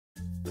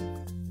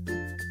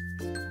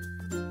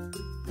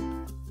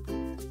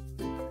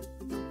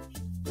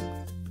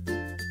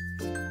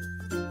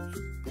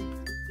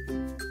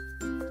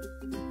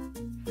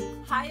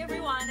Hi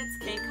everyone, it's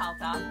Kay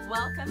Kalthoff.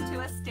 Welcome to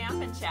a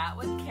Stampin' Chat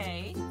with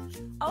Kay.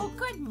 Oh,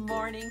 good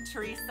morning,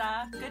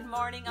 Teresa. Good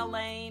morning,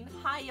 Elaine.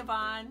 Hi,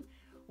 Yvonne.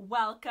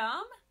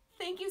 Welcome.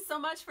 Thank you so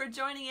much for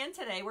joining in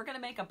today. We're going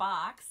to make a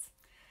box.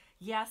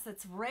 Yes,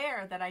 it's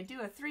rare that I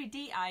do a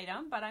 3D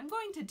item, but I'm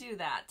going to do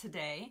that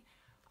today.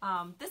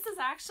 This is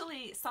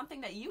actually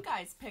something that you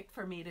guys picked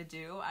for me to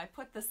do. I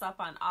put this up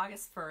on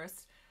August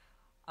 1st.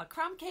 A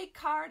crumb cake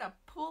card, a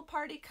pool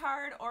party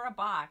card, or a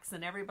box,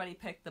 and everybody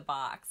picked the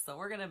box. So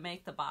we're going to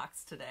make the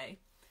box today.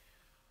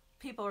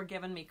 People are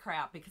giving me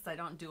crap because I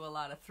don't do a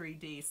lot of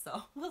 3D,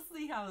 so we'll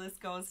see how this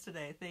goes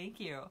today.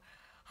 Thank you.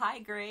 Hi,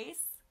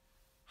 Grace.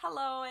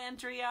 Hello,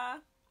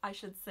 Andrea. I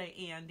should say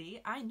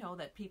Andy. I know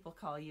that people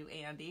call you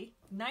Andy.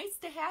 Nice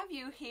to have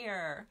you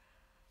here.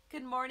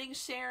 Good morning,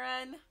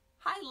 Sharon.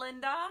 Hi,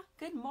 Linda.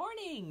 Good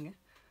morning.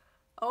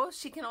 Oh,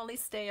 she can only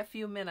stay a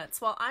few minutes.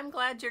 Well, I'm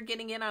glad you're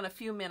getting in on a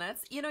few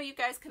minutes. You know, you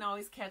guys can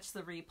always catch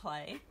the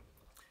replay.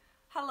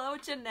 Hello,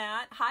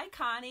 Jeanette. Hi,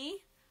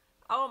 Connie.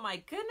 Oh my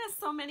goodness,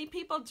 so many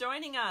people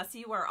joining us.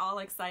 You are all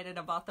excited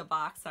about the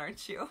box,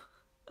 aren't you?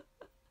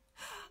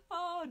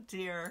 Oh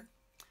dear.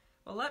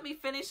 Well, let me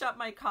finish up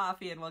my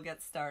coffee and we'll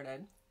get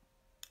started.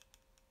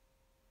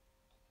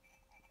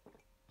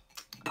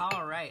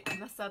 All right, I'm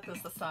gonna set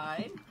this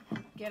aside.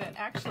 Get it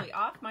actually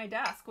off my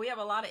desk. We have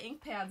a lot of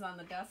ink pads on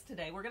the desk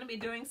today. We're going to be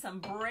doing some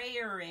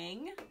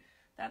brayering.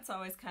 That's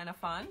always kind of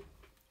fun.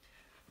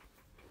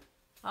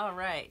 All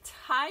right.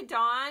 Hi,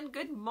 Dawn.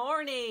 Good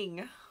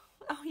morning.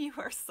 Oh, you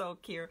are so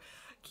cute.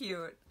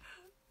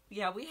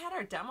 Yeah, we had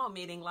our demo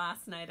meeting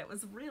last night. It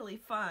was really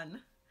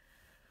fun.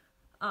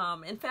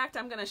 In fact,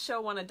 I'm going to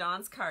show one of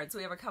Dawn's cards.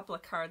 We have a couple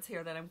of cards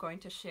here that I'm going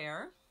to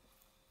share.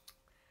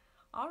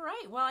 All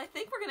right, well, I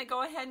think we're going to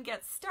go ahead and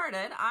get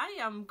started. I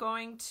am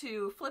going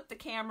to flip the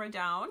camera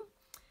down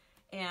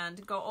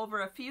and go over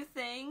a few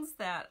things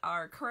that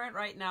are current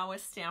right now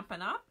with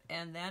Stampin' Up,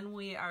 and then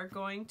we are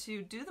going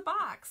to do the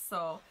box.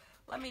 So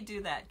let me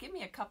do that. Give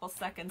me a couple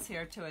seconds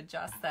here to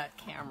adjust that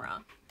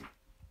camera.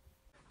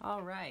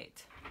 All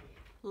right,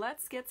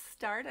 let's get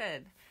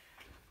started.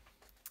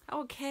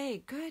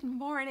 Okay, good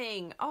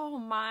morning. Oh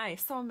my,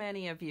 so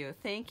many of you.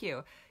 Thank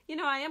you. You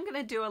know, I am going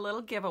to do a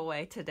little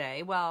giveaway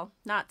today. Well,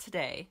 not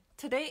today.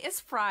 Today is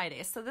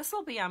Friday, so this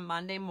will be on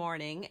Monday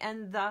morning.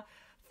 And the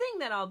thing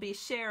that I'll be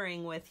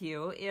sharing with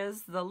you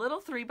is the little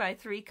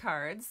 3x3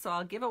 cards. So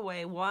I'll give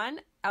away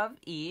one of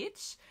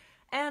each.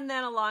 And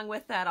then along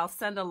with that, I'll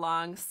send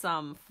along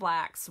some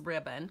flax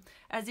ribbon.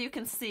 As you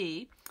can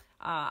see,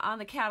 on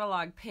the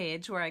catalog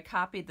page where I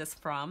copied this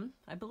from,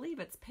 I believe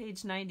it's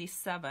page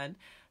 97,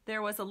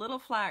 there was a little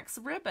flax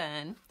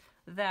ribbon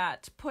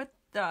that put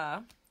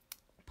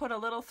a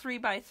little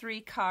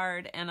 3x3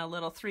 card and a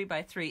little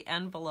 3x3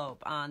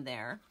 envelope on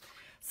there.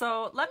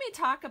 So let me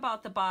talk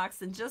about the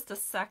box in just a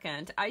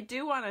second. I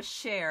do want to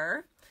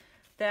share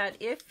that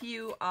if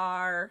you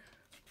are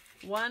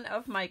one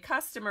of my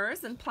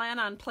customers and plan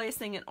on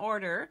placing an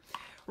order,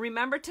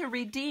 remember to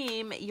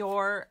redeem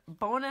your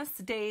bonus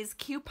days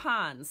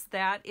coupons.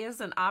 That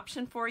is an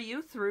option for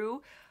you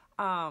through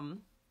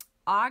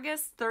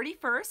August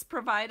 31st,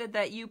 provided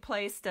that you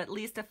placed at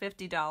least a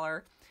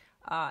 $50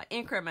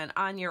 increment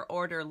on your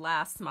order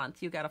last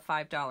month. You got a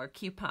 $5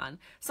 coupon.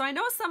 So I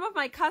know some of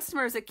my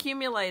customers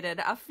accumulated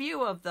a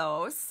few of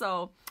those,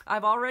 so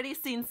I've already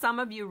seen some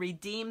of you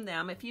redeem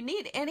them. If you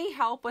need any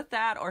help with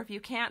that, or if you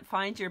can't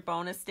find your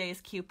bonus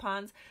days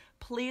coupons,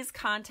 please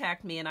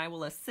contact me and I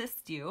will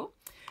assist you.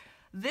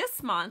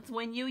 This month,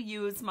 when you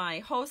use my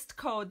host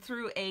code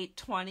through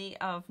 8/20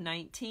 of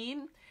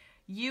 19,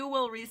 you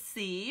will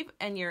receive,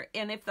 and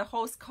if the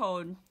host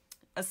code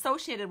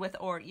associated with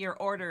your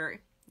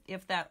order,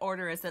 if that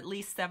order is at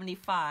least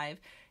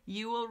 75,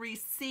 you will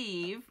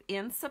receive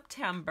in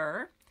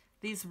September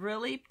these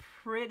really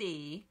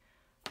pretty,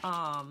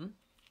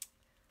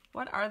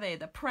 what are they?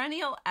 The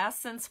Perennial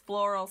Essence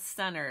Floral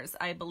Centers,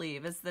 I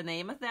believe, is the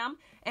name of them.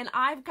 And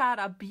I've got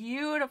a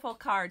beautiful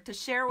card to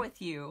share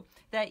with you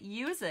that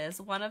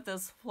uses one of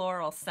those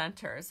floral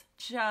centers.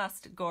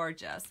 Just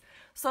gorgeous.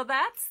 So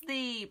that's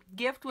the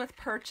gift with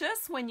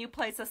purchase when you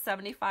place a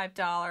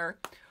 $75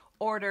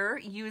 order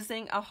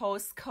using a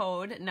host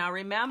code. Now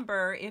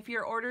remember, if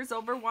your order's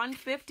over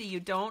 $150, you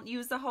don't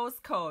use the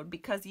host code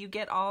because you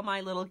get all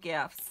my little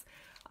gifts.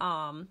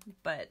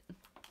 But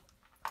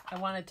I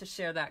wanted to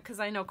share that because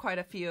I know quite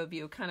a few of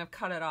you kind of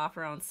cut it off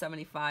around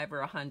 75 or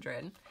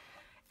 100.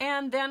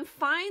 And then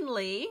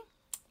finally,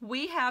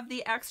 we have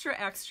the extra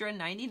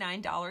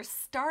 $99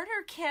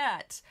 starter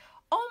kit.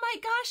 Oh my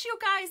gosh, you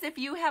guys, if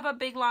you have a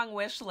big long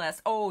wish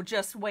list, oh,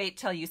 just wait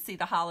till you see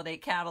the holiday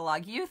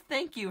catalog. You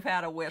think you've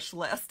had a wish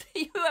list.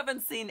 You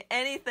haven't seen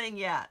anything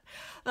yet.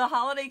 The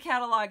holiday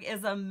catalog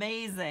is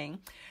amazing.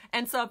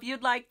 And so if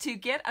you'd like to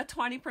get a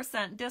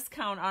 20%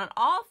 discount on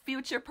all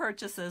future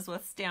purchases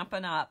with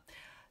Stampin' Up,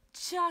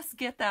 just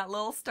get that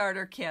little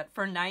starter kit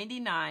for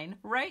 $99.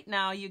 Right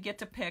now, you get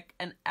to pick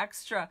an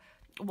extra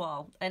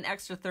well, an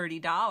extra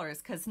 $30,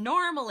 because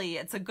normally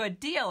it's a good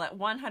deal at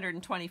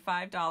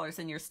 $125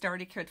 and your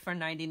starter kit for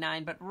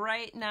 $99, but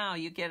right now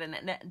you get an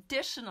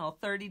additional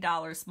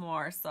 $30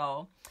 more.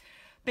 So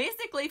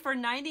basically for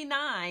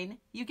 $99,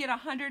 you get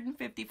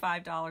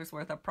 $155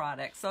 worth of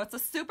products. So it's a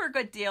super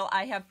good deal.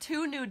 I have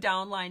 2 new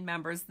downline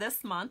members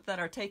this month that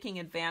are taking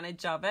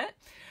advantage of it.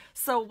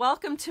 So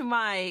welcome to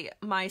my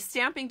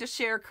Stamping to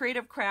Share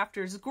Creative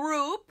Crafters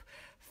group.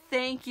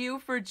 Thank you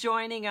for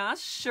joining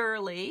us,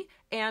 Shirley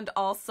and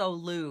also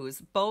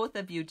Luz. Both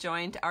of you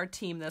joined our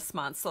team this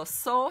month.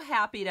 So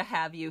happy to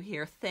have you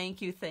here.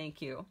 Thank you,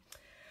 thank you.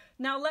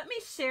 Now let me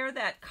share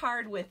that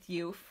card with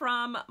you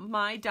from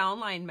my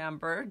downline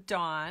member,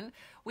 Dawn.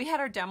 We had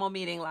our demo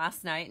meeting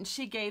last night and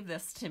she gave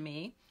this to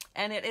me.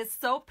 And it is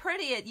so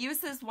pretty. It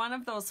uses one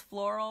of those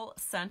floral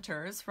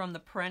centers from the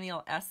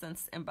Perennial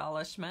Essence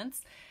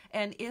embellishments.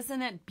 And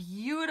isn't it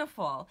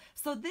beautiful?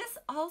 So this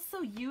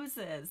also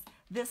uses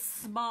this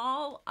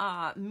small,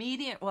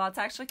 medium, well, it's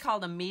actually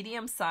called a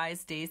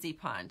medium-sized daisy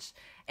punch.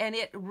 And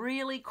it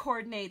really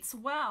coordinates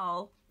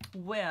well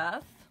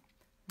with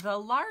the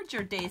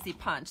larger daisy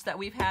punch that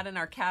we've had in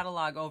our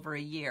catalog over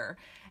a year.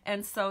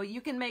 And so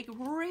you can make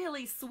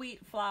really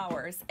sweet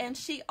flowers. And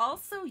she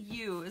also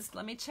used,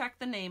 let me check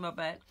the name of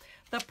it,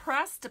 the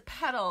Pressed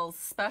Petals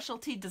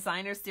Specialty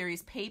Designer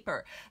Series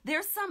paper.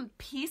 There's some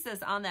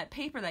pieces on that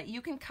paper that you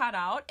can cut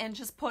out and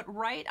just put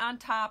right on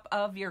top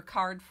of your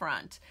card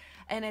front.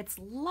 And it's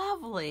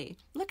lovely.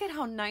 Look at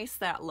how nice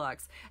that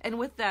looks. And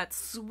with that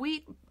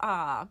sweet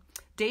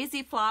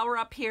daisy flower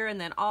up here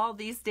and then all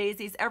these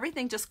daisies,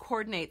 everything just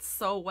coordinates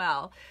so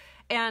well.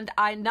 And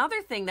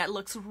another thing that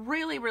looks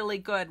really, really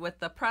good with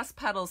the Pressed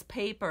Petals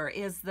paper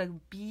is the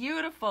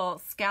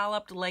beautiful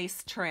scalloped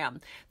lace trim.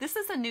 This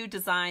is a new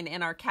design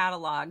in our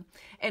catalog.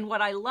 And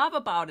what I love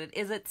about it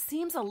is it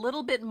seems a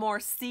little bit more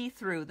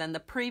see-through than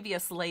the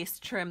previous lace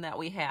trim that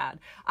we had.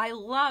 I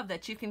love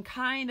that you can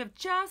kind of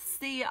just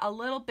see a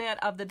little bit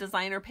of the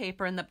designer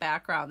paper in the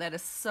background. That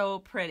is so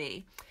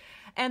pretty.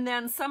 And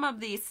then some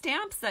of the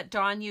stamps that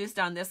Dawn used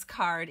on this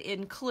card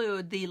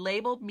include the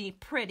Label Me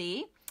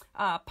Pretty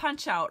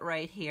punch out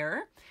right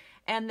here.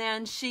 And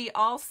then she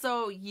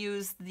also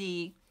used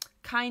the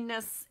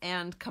Kindness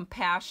and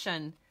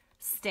Compassion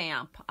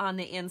stamp on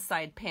the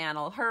inside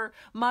panel. Her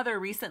mother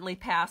recently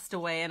passed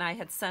away and I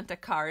had sent a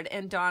card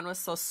and Dawn was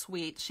so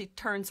sweet. She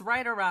turns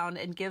right around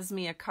and gives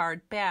me a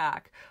card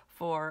back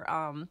for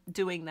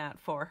doing that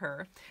for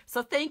her.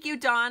 So thank you,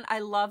 Dawn. I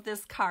love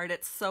this card.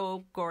 It's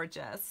so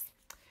gorgeous.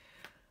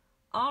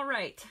 All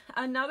right,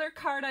 another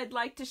card I'd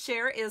like to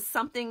share is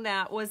something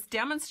that was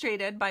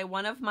demonstrated by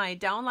one of my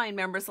downline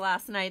members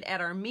last night at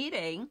our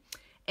meeting,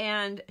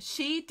 and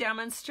she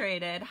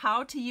demonstrated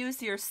how to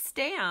use your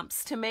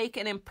stamps to make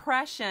an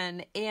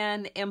impression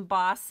in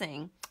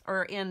embossing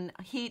or in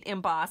heat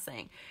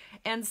embossing.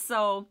 And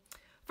so,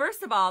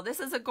 first of all, this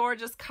is a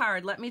gorgeous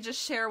card. Let me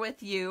just share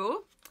with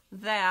you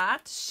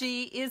that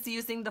she is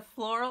using the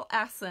Floral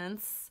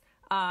Essence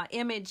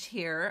image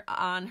here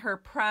on her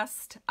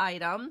pressed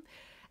item.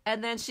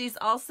 And then she's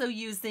also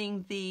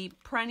using the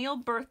Perennial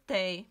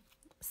Birthday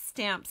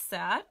stamp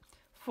set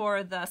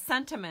for the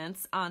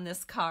sentiments on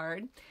this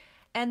card.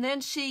 And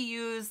then she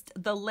used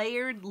the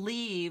Layered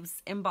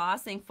Leaves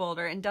embossing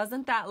folder. And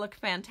doesn't that look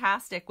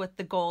fantastic with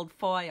the gold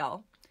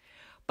foil?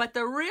 But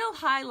the real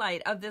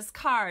highlight of this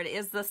card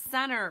is the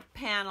center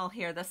panel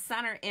here, the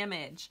center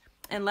image.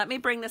 And let me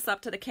bring this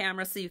up to the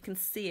camera so you can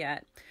see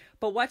it.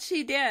 But what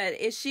she did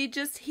is she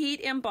just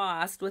heat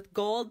embossed with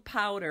gold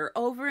powder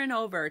over and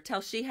over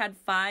till she had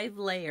 5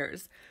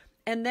 layers.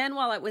 And then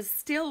while it was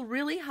still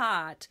really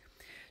hot,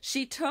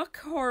 she took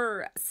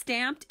her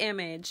stamped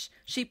image,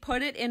 she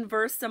put it in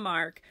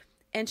Versamark,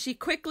 and she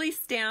quickly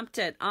stamped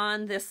it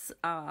on this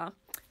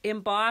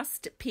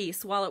embossed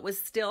piece while it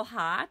was still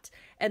hot.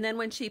 And then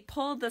when she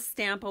pulled the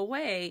stamp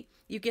away,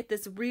 you get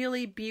this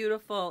really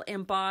beautiful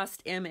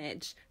embossed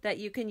image that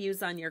you can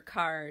use on your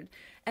card.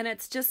 And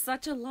it's just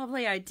such a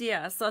lovely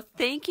idea. So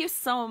thank you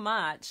so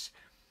much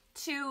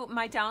to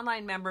my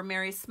downline member,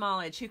 Mary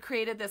Smallage, who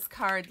created this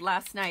card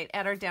last night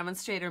at our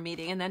demonstrator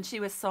meeting. And then she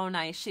was so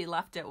nice, she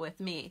left it with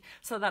me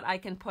so that I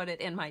can put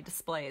it in my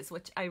displays,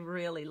 which I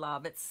really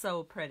love. It's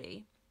so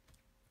pretty.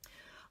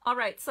 All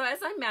right, so as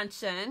I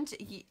mentioned,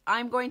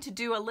 I'm going to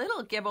do a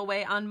little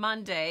giveaway on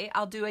Monday.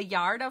 I'll do a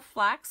yard of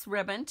flax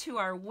ribbon to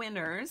our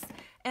winners,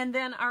 and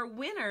then our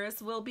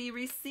winners will be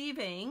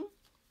receiving,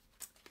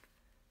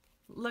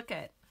 look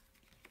at,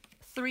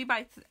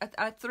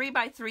 a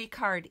 3x3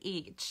 card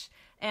each.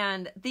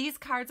 And these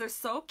cards are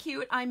so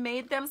cute. I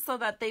made them so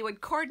that they would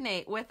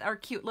coordinate with our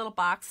cute little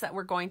box that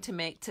we're going to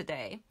make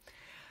today.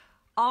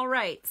 All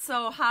right,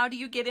 so how do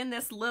you get in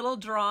this little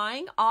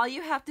drawing? All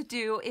you have to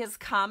do is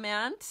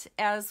comment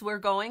as we're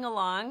going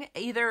along,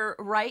 either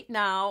right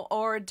now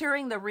or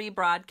during the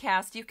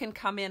rebroadcast. You can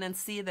come in and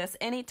see this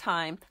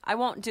anytime. I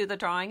won't do the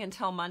drawing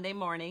until Monday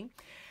morning.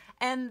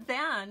 And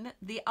then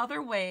the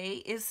other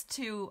way is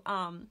to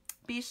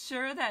be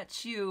sure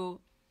that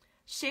you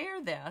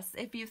share this.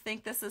 If you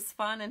think this is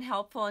fun and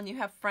helpful and you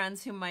have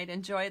friends who might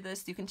enjoy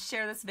this, you can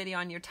share this video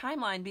on your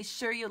timeline. Be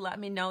sure you let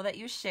me know that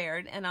you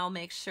shared, and I'll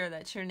make sure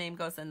that your name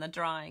goes in the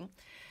drawing.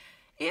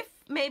 If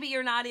maybe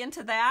you're not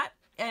into that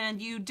and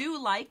you do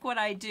like what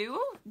I do,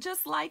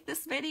 just like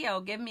this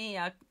video. Give me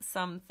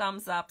some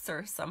thumbs ups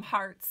or some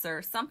hearts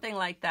or something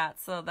like that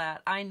so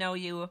that I know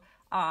you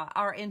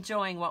are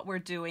enjoying what we're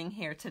doing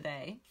here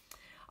today.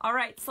 All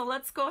right, so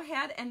let's go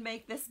ahead and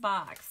make this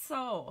box.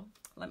 So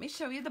let me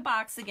show you the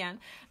box again.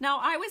 Now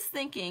I was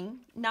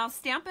thinking, now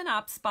Stampin'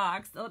 Up's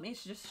box, let me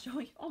just show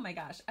you, oh my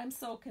gosh, I'm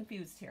so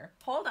confused here.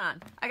 Hold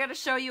on, I gotta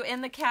show you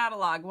in the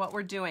catalog what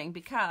we're doing,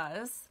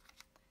 because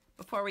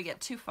before we get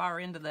too far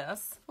into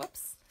this,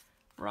 whoops,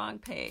 wrong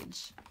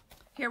page.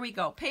 Here we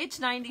go, page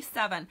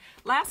 97.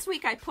 Last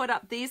week I put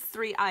up these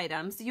 3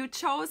 items. You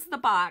chose the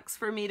box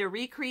for me to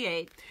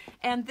recreate,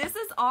 and this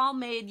is all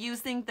made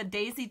using the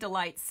Daisy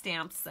Delight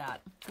stamp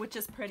set, which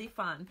is pretty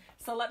fun.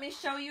 So let me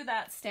show you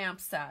that stamp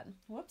set.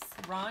 Whoops,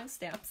 wrong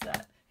stamp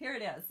set. Here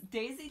it is,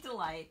 Daisy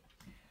Delight.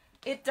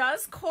 It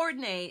does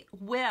coordinate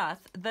with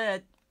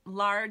the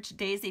large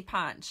daisy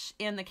punch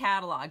in the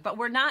catalog, but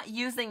we're not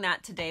using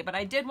that today, but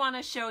I did want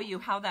to show you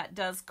how that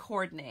does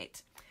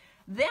coordinate.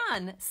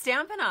 Then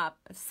Stampin' Up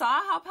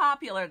saw how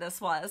popular this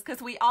was,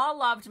 because we all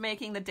loved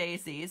making the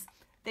daisies.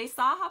 They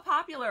saw how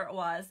popular it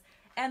was,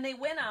 and they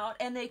went out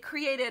and they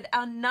created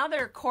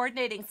another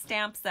coordinating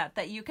stamp set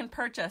that you can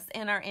purchase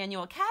in our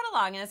annual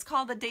catalog, and it's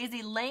called the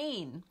Daisy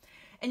Lane.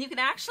 And you can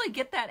actually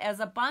get that as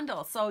a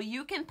bundle, so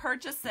you can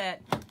purchase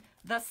it,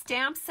 the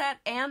stamp set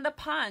and the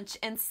punch,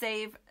 and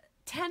save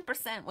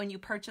 10% when you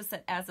purchase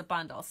it as a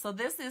bundle. So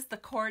this is the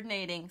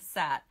coordinating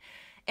set.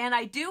 And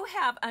I do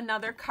have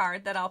another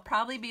card that I'll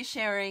probably be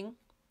sharing,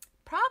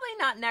 probably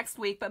not next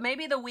week, but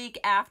maybe the week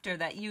after,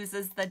 that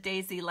uses the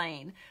Daisy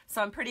Lane.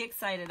 So I'm pretty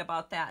excited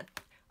about that.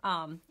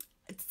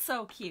 It's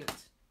so cute.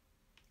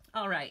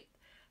 All right,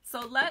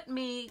 so let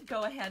me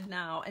go ahead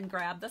now and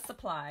grab the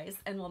supplies,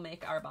 and we'll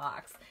make our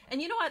box.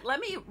 And you know what, let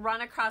me run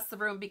across the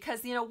room,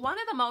 because you know, one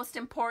of the most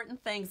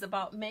important things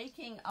about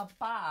making a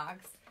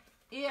box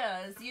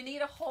is you need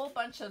a whole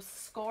bunch of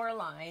score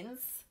lines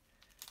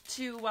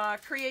to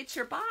create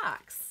your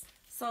box.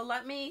 So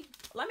let me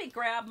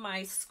grab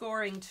my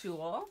scoring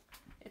tool.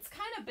 It's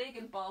kind of big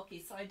and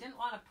bulky, so I didn't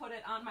want to put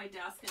it on my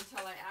desk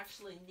until I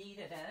actually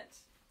needed it.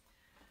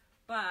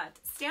 But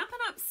Stampin'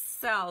 Up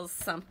sells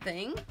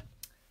something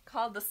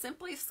called the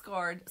Simply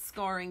Scored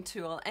scoring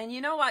tool. And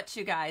you know what,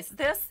 you guys,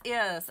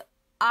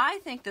 I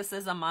think this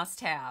is a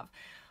must-have.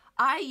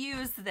 I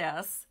use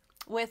this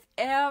with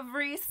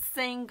every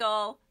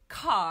single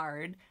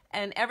card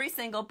and every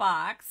single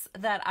box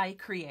that I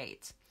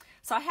create.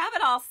 So I have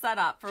it all set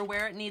up for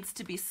where it needs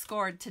to be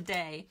scored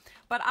today.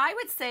 But I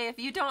would say if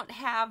you don't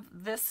have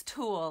this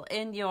tool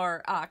in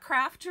your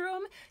craft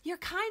room, you're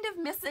kind of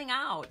missing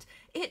out.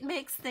 It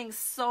makes things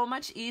so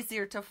much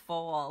easier to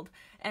fold,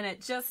 and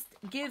it just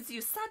gives you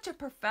such a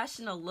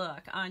professional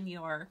look on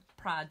your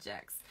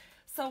projects.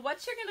 So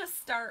what you're going to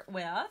start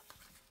with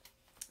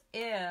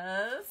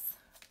is,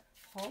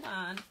 hold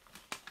on,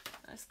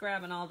 I'm just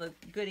grabbing all the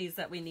goodies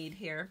that we need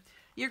here.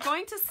 You're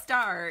going to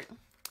start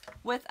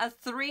with a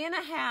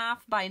 3.5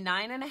 by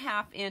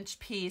 9.5 inch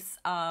piece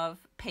of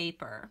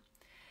paper.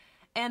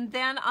 And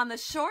then on the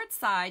short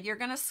side, you're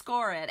going to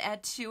score it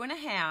at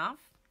 2.5.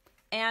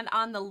 And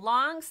on the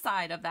long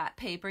side of that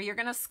paper, you're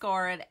going to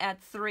score it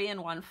at 3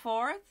 1/4,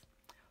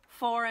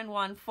 4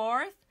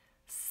 1/4,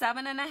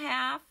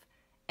 7.5,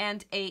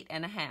 and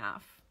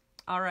 8.5.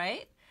 All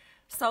right?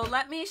 So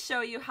let me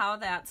show you how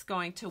that's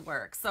going to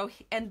work. So,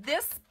 and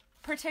this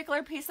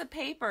particular piece of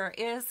paper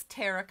is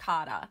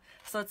terracotta,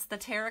 so it's the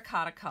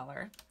terracotta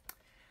color.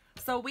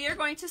 So we are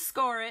going to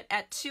score it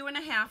at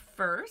 2.5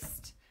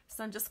 first.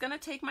 So I'm just going to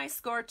take my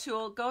score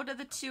tool, go to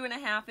the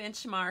 2.5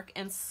 inch mark,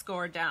 and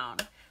score down.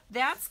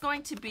 That's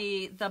going to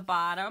be the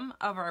bottom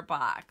of our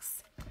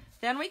box.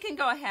 Then we can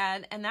go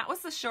ahead, and that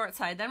was the short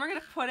side. Then we're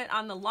going to put it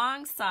on the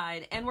long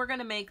side, and we're going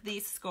to make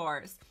these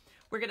scores.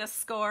 We're going to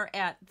score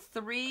at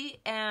 3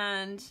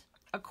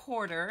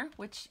 1/4,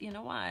 which, you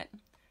know what?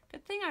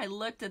 Good thing I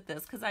looked at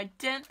this, because I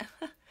didn't,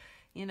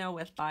 you know,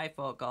 with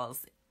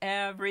bifocals,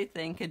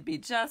 everything could be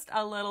just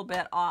a little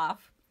bit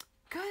off.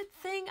 Good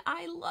thing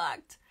I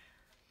looked.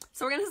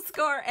 So we're going to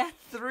score at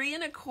 3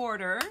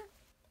 1/4,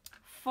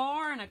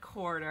 4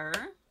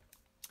 1/4,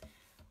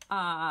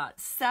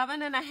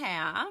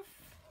 7.5,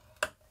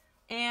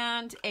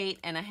 and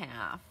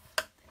 8.5.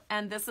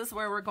 And this is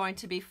where we're going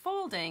to be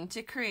folding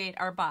to create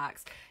our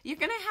box. You're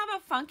going to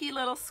have a funky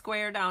little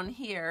square down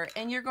here,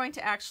 and you're going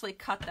to actually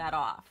cut that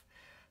off.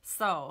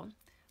 So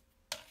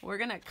we're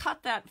going to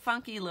cut that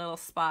funky little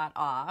spot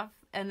off,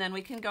 and then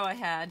we can go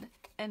ahead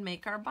and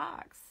make our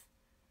box.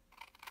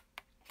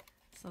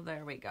 So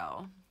there we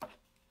go.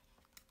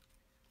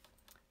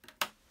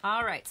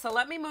 All right, so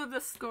let me move the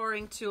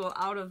scoring tool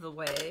out of the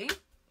way.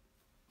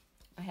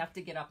 I have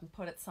to get up and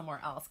put it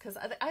somewhere else, because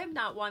I have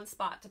not one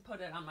spot to put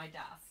it on my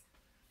desk.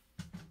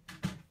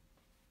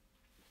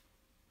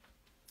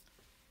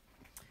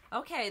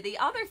 Okay, the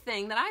other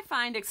thing that I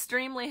find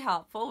extremely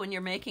helpful when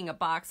you're making a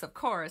box, of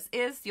course,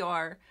 is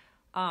your,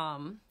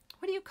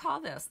 what do you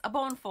call this? A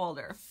bone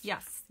folder.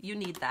 Yes, you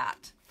need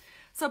that.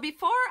 So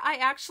before I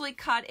actually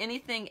cut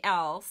anything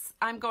else,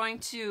 I'm going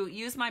to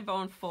use my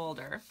bone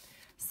folder.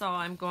 So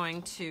I'm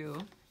going to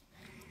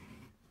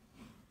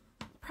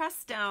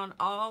press down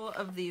all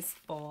of these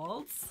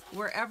folds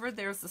wherever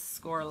there's a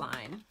score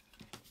line.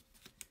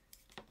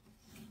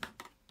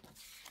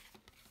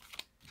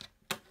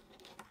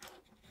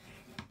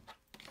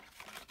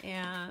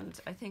 And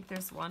I think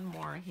there's one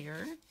more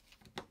here.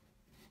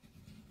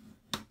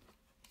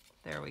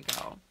 There we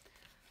go.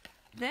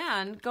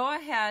 Then go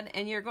ahead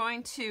and you're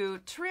going to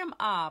trim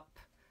up.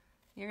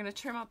 You're going to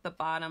trim up the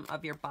bottom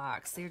of your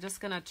box. So you're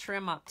just going to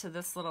trim up to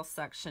this little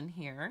section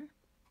here.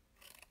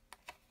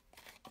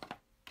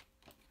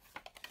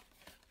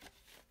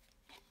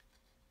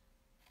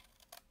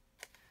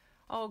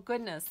 Oh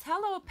goodness.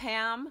 Hello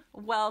Pam.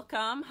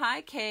 Welcome. Hi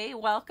Kay.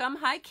 Welcome.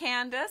 Hi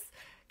Candace.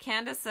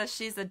 Candace says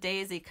she's a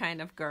daisy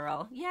kind of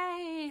girl.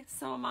 Yay.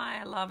 So am I.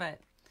 I love it.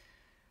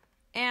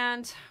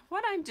 And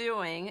what I'm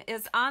doing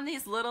is on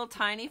these little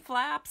tiny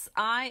flaps,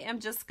 I am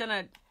just going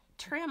to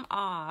trim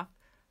off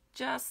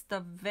just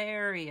the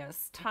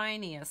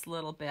tiniest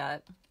little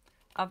bit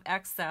of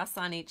excess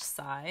on each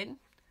side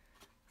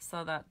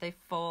so that they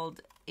fold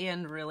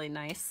in really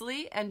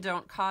nicely and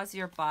don't cause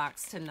your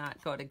box to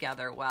not go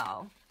together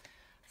well.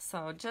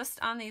 So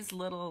just on these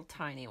little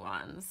tiny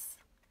ones.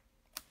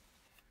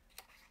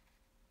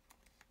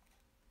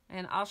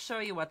 And I'll show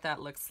you what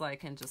that looks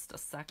like in just a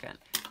second.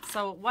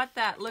 So what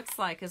that looks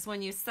like is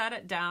when you set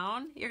it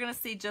down, you're going to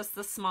see just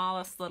the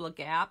smallest little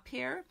gap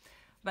here,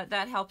 but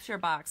that helps your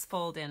box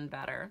fold in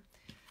better.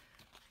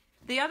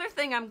 The other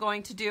thing I'm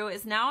going to do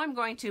is now I'm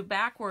going to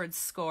backwards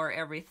score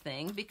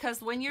everything,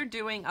 because when you're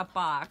doing a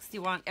box,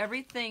 you want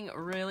everything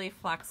really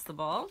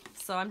flexible.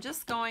 So I'm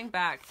just going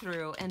back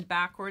through and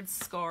backwards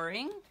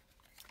scoring.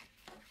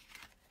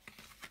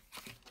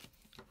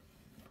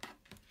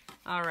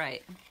 All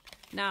right.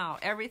 Now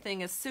everything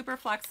is super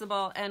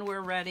flexible and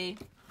we're ready.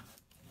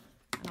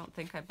 I don't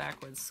think I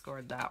backwards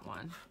scored that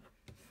one.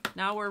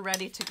 Now we're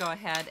ready to go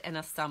ahead and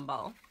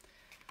assemble.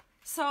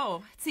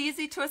 So it's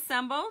easy to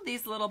assemble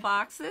these little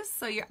boxes.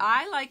 So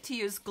I like to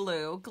use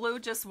glue. Glue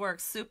just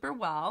works super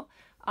well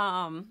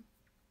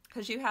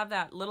because you have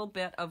that little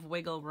bit of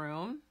wiggle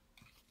room.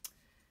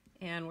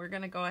 And we're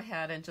going to go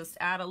ahead and just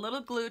add a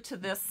little glue to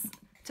this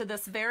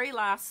very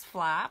last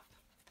flap.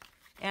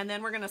 And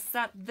then we're going to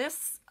set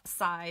this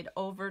side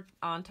over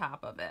on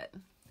top of it.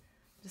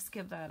 Just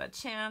give that a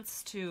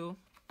chance to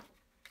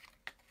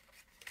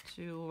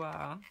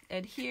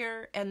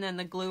adhere, and then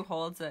the glue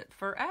holds it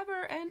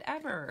forever and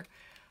ever.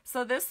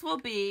 So this will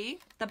be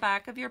the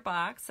back of your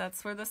box.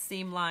 That's where the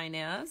seam line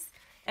is.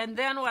 And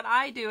then what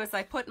I do is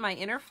I put my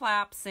inner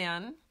flaps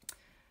in,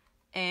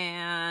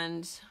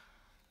 and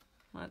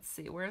let's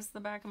see, where's the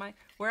back of my,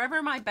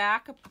 wherever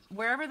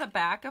the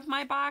back of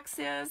my box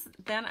is,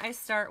 then I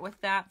start with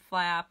that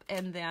flap,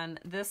 and then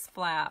this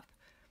flap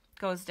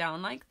goes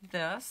down like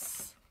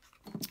this.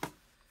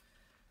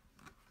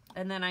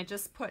 And then I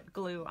just put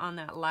glue on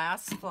that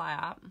last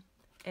flap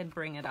and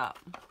bring it up.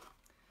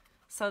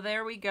 So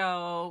there we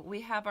go.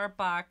 We have our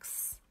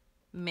box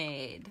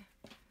made.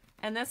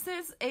 And this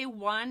is a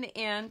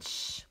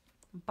 1-inch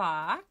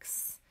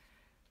box.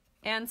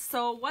 And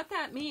so what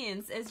that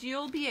means is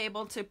you'll be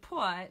able to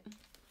put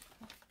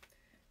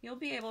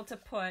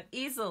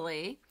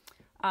easily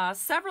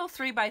several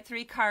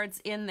 3x3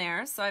 cards in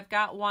there. So I've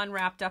got one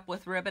wrapped up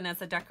with ribbon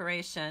as a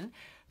decoration.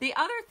 The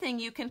other thing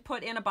you can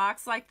put in a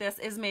box like this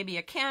is maybe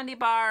a candy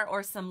bar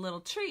or some little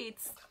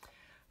treats,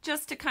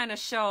 just to kind of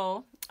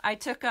show. I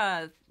took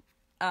a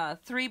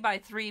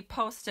 3x3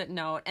 Post-it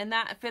note, and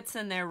that fits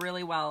in there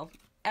really well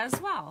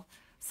as well.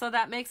 So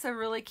that makes a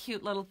really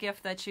cute little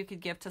gift that you could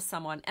give to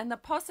someone. And the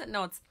Post-it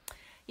notes,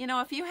 you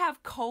know, if you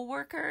have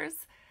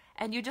coworkers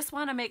and you just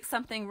want to make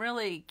something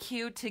really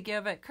cute to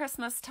give at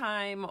Christmas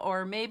time,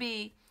 or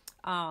maybe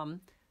do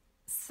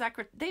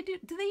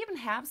they even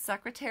have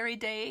Secretary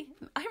Day?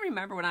 I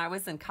remember when I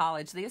was in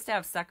college, they used to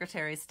have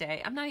Secretary's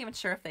Day. I'm not even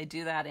sure if they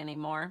do that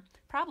anymore.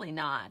 Probably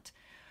not.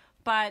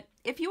 But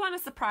if you want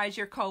to surprise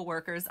your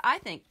coworkers, I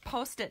think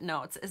Post-it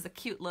notes is a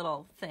cute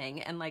little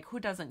thing. And like, who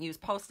doesn't use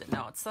Post-it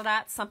notes? So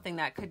that's something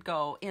that could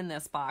go in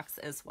this box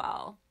as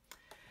well.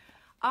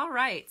 All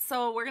right,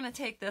 so we're going to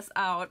take this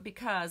out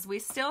because we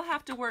still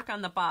have to work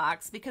on the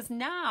box, because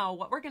now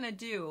what we're going to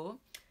do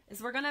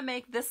is we're going to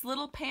make this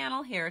little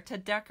panel here to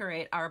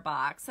decorate our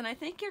box. And I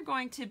think you're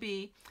going to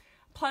be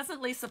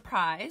pleasantly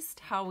surprised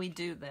how we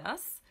do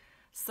this.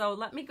 So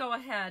let me go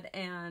ahead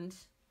and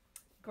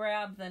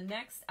grab the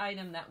next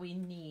item that we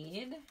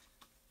need.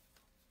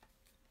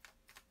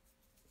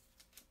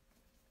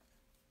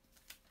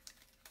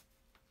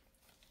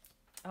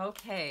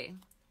 Okay,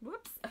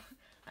 whoops,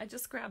 I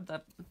just grabbed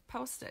the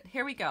Post-it.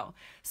 Here we go.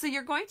 So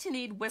you're going to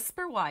need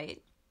Whisper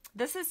White.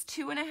 This is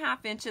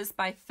 2.5 inches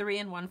by 3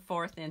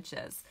 1/4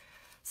 inches.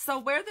 So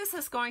where this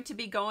is going to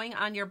be going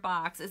on your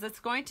box is it's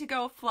going to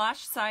go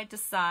flush side to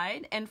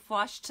side and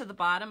flush to the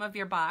bottom of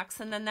your box,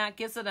 and then that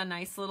gives it a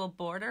nice little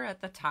border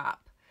at the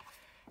top.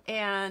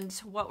 And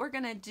what we're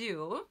going to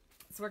do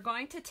is we're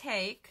going to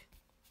take,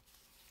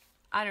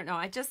 I don't know,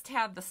 I just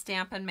have the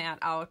Stampin' mat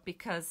out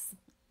because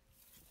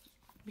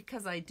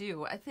I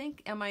do. I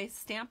think, am I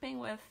stamping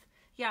with,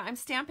 yeah, I'm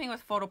stamping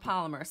with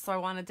photopolymer, so I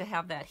wanted to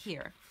have that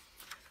here.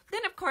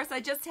 Then, of course,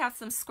 I just have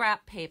some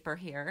scrap paper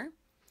here.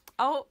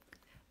 Oh,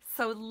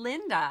 so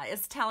Linda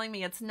is telling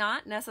me it's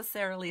not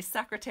necessarily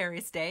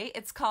Secretary's Day.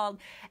 It's called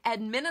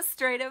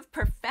Administrative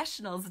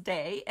Professionals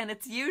Day, and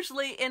it's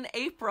usually in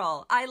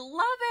April. I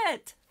love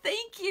it.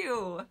 Thank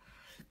you.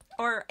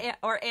 Or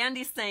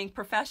Andy's saying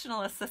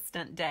Professional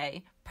Assistant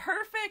Day.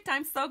 Perfect.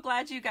 I'm so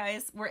glad you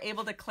guys were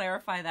able to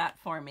clarify that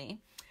for me.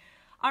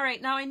 All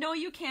right, now I know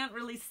you can't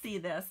really see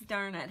this.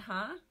 Darn it,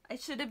 huh? I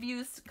should have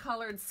used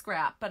colored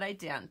scrap, but I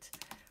didn't.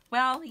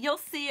 Well, you'll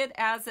see it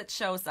as it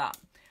shows up.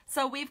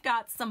 So we've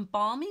got some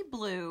balmy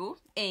blue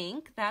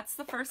ink. That's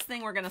the first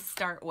thing we're going to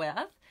start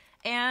with.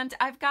 And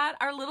I've got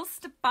our little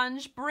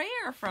sponge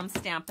brayer from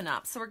Stampin'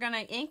 Up. So we're going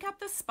to ink up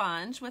the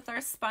sponge with our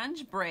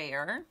sponge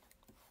brayer.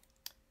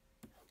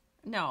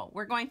 No,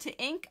 we're going to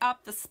ink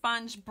up the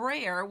sponge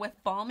brayer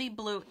with balmy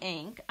blue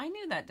ink. I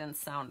knew that didn't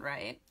sound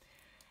right.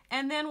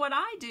 And then what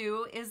I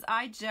do is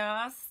I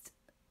just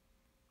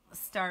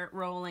start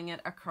rolling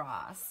it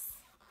across.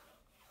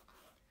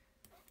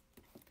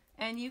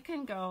 And you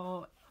can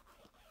go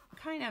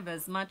kind of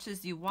as much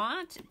as you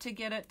want to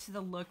get it to the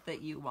look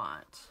that you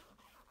want.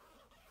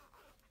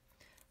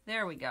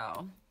 There we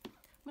go.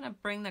 I'm going to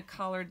bring the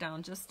color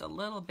down just a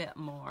little bit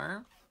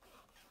more.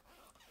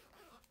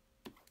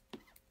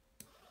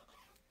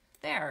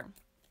 There.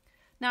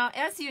 Now,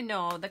 as you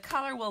know, the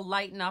color will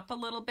lighten up a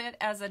little bit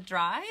as it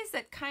dries.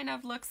 It kind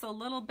of looks a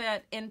little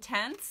bit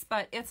intense,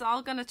 but it's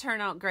all going to turn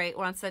out great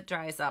once it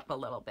dries up a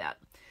little bit.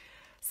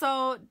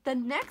 So the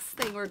next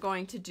thing we're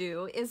going to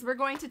do is we're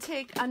going to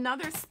take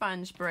another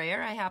sponge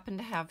brayer. I happen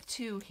to have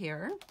two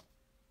here.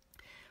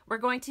 We're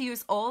going to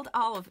use Old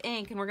Olive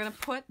ink, and we're going to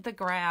put the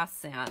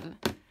grass in.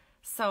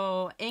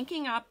 So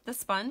inking up the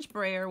sponge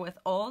brayer with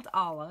Old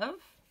Olive.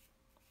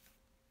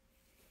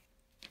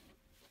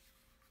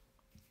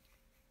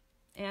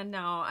 And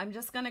now I'm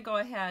just going to go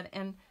ahead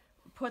and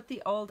put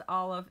the Old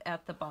Olive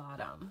at the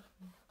bottom.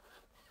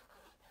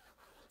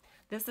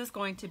 This is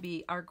going to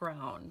be our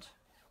ground.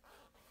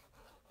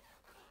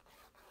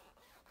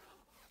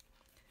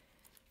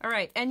 All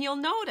right, and you'll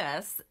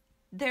notice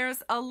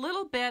there's a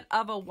little bit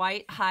of a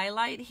white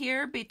highlight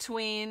here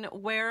between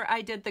where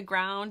I did the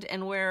ground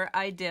and where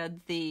I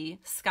did the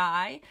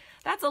sky.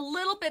 That's a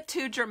little bit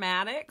too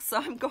dramatic, so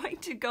I'm going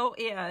to go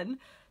in,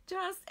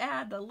 just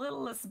add the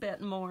littlest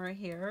bit more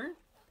here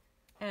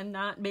and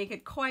not make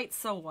it quite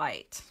so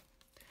white.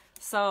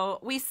 So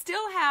we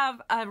still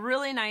have a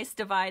really nice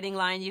dividing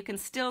line. You can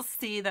still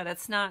see that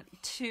it's not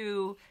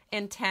too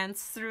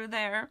intense through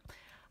there.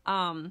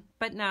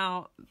 But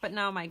now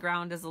my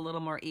ground is a little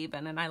more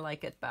even and I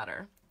like it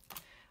better.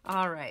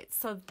 All right,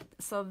 so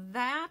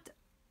that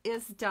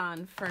is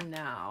done for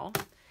now.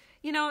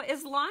 You know,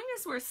 as long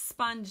as we're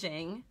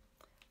sponging,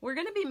 we're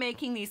going to be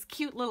making these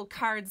cute little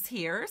cards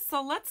here.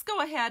 So let's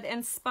go ahead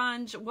and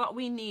sponge what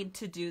we need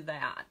to do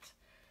that.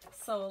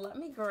 So let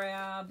me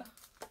grab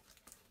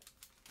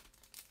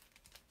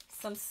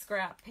some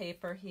scrap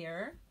paper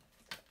here.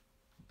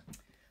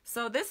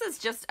 So this is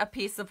just a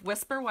piece of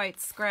Whisper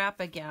White scrap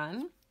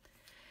again.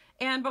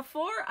 And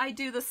before I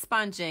do the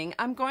sponging,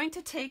 I'm going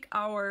to take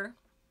our,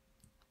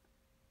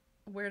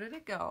 where did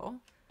it go?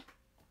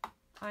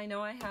 I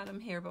know I had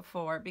them here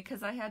before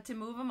because I had to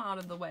move them out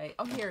of the way.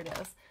 Oh, here it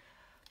is.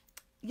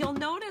 You'll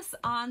notice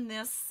on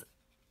this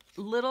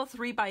little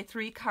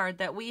 3x3 card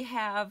that we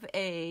have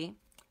a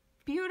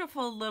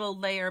beautiful little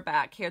layer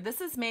back here.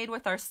 This is made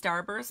with our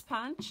Starburst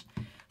punch.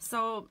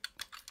 So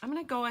I'm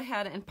going to go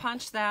ahead and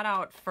punch that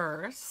out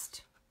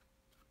first.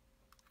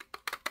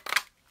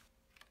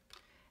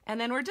 And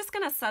then we're just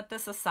going to set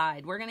this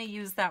aside. We're going to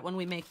use that when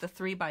we make the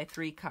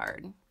 3x3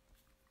 card.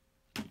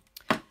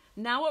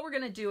 Now what we're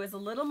going to do is a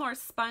little more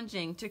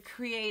sponging to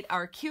create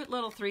our cute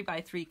little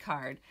 3x3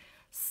 card.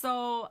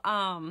 So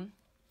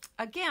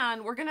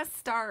again, we're going to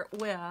start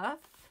with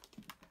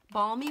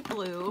Balmy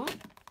Blue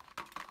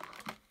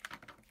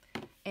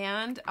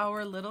and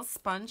our little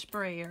sponge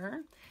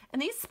brayer.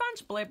 And these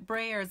sponge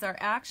brayers are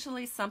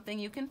actually something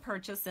you can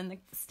purchase in the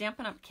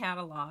Stampin' Up!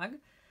 Catalog.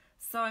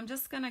 So I'm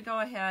just going to go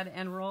ahead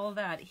and roll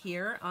that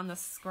here on the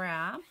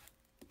scrap.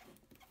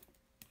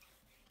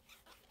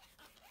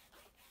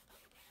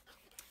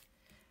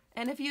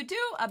 And if you do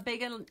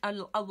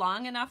a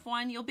long enough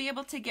one, you'll be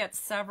able to get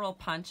several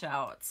punch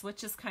outs,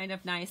 which is kind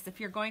of nice if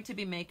you're going to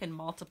be making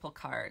multiple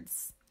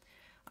cards.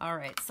 All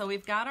right, so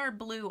we've got our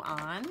blue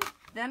on.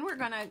 Then we're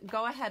going to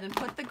go ahead and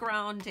put the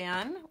ground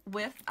in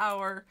with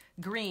our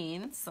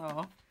green.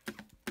 So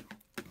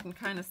you can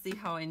kind of see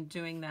how I'm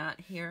doing that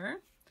here.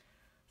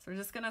 So we're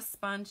just going to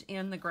sponge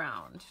in the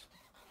ground.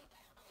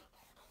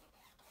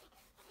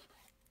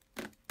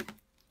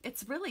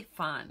 It's really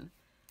fun.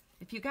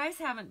 If you guys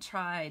haven't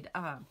tried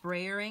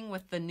brayering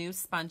with the new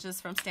sponges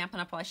from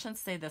Stampin' Up, well, I shouldn't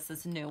say this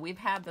is new. We've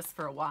had this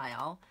for a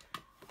while,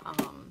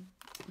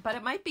 but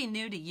it might be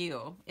new to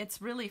you.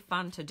 It's really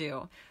fun to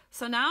do.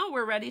 So now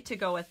we're ready to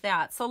go with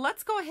that. So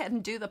let's go ahead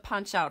and do the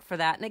punch out for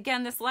that. And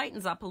again, this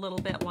lightens up a little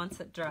bit once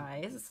it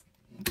dries.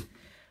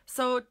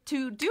 So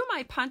to do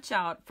my punch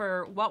out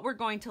for what we're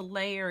going to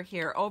layer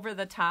here over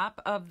the top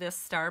of this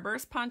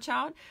Starburst punch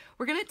out,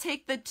 we're going to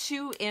take the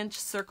 2-inch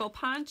circle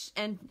punch,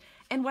 and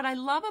what I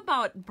love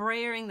about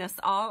brayering this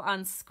all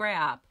on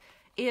scrap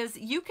is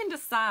you can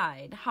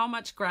decide how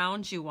much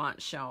ground you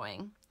want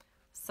showing.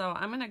 So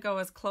I'm going to go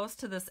as close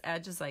to this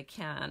edge as I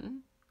can.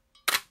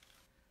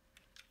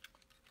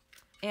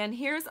 And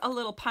here's a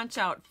little punch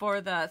out for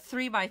the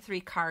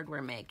 3x3 card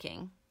we're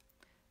making.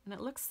 And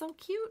it looks so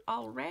cute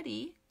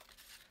already.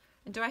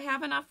 And do I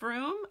have enough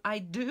room? I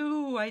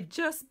do. I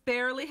just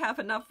barely have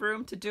enough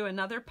room to do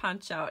another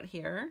punch out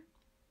here.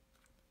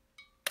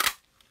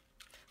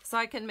 So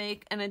I can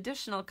make an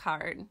additional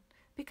card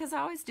because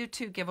I always do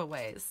 2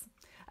 giveaways.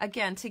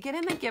 Again, to get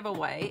in the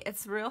giveaway,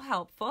 it's real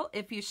helpful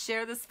if you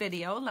share this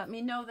video. Let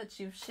me know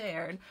that you've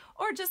shared,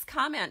 or just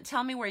comment.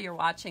 Tell me where you're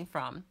watching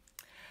from.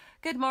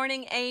 Good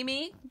morning,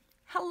 Amy.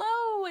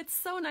 Hello. It's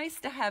so nice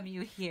to have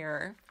you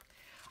here.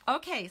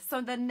 Okay, so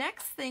the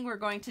next thing we're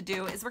going to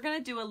do is we're going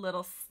to do a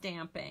little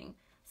stamping.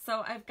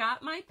 So I've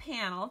got my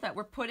panel that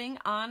we're putting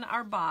on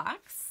our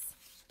box.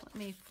 Let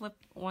me flip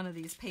one of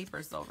these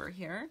papers over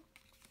here.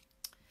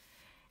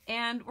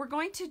 And we're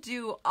going to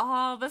do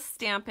all the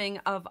stamping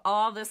of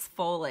all this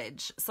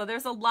foliage. So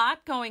there's a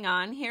lot going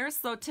on here.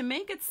 So to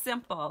make it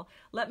simple,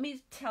 let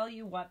me tell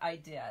you what I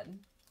did.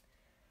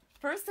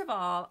 First of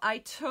all, I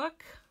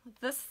took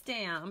the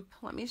stamp.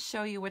 Let me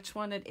show you which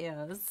one it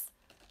is.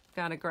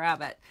 Gotta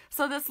grab it.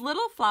 So this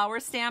little flower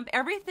stamp,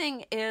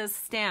 everything is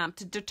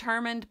stamped,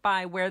 determined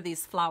by where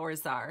these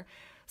flowers are.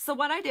 So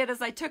what I did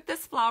is I took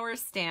this flower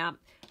stamp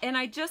and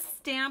I just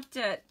stamped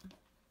it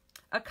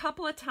a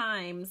couple of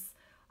times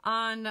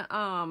on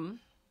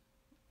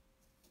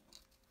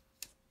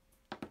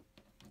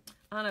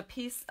a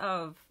piece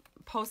of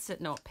Post-it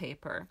note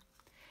paper.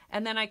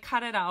 And then I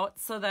cut it out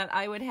so that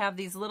I would have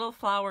these little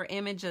flower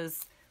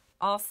images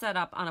all set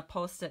up on a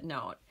Post-it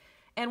note.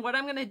 And what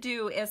I'm going to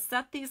do is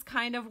set these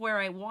kind of where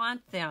I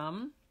want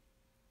them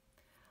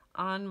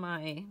on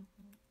my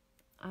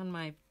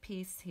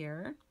piece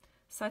here.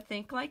 So I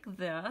think like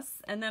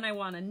this, and then I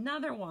want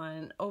another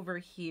one over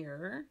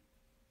here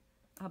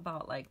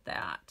about like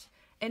that.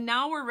 And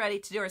now we're ready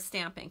to do our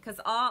stamping because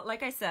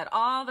like I said,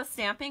 all the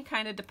stamping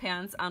kind of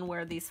depends on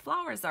where these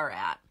flowers are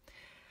at.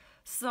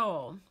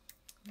 So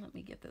let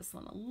me get this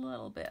one a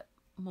little bit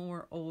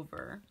more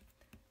over.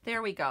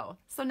 There we go.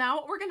 So now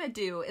what we're going to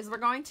do is we're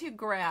going to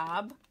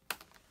grab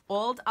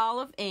Old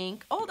Olive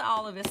ink. Old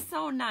Olive is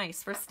so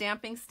nice for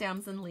stamping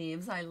stems and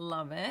leaves. I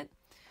love it.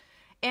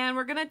 And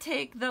we're going to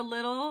take the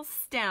little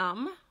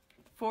stem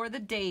for the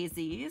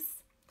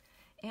daisies,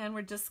 and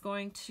we're just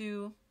going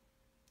to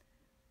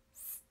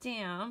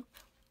stamp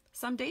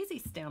some daisy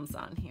stems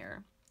on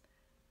here.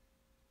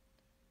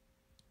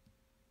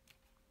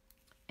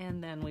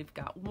 And then we've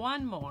got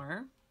one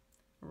more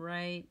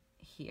right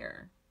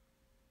here.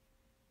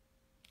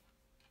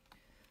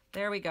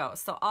 There we go.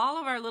 So all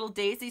of our little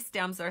daisy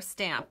stems are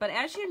stamped, but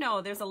as you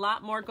know, there's a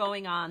lot more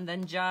going on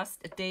than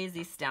just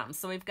daisy stems.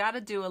 So we've got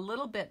to do a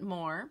little bit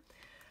more.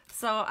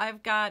 So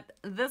I've got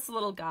this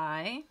little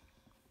guy.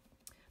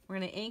 We're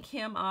going to ink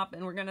him up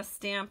and we're going to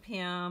stamp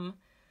him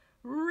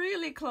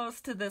really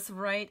close to this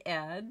right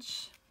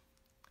edge.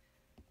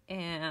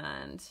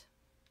 And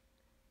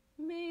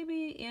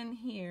maybe in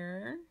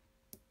here.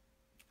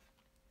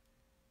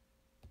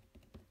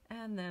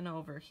 And then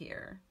over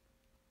here.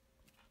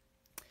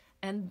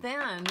 And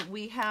then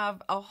we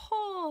have a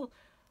whole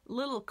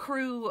little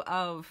crew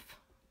of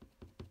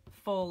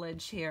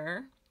foliage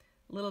here,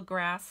 little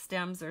grass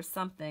stems or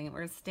something.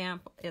 We're going to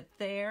stamp it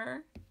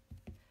there.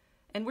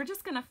 And we're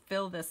just going to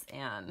fill this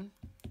in.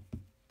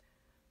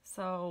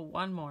 So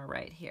one more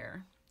right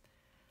here.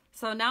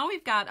 So now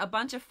we've got a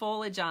bunch of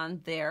foliage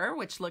on there,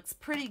 which looks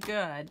pretty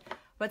good.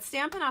 But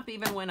Stampin' Up!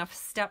 Even went a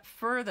step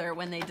further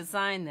when they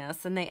designed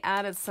this, and they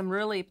added some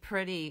really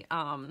pretty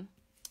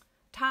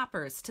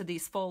toppers to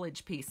these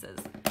foliage pieces.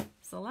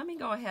 So let me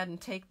go ahead and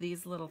take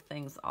these little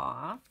things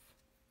off.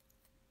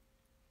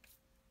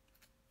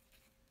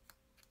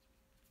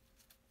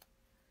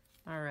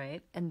 All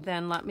right, and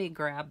then let me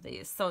grab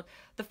these. So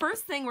the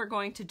first thing we're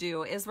going to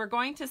do is we're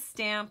going to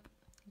stamp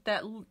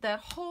that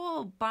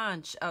whole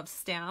bunch of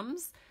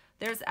stems.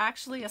 There's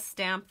actually a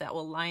stamp that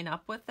will line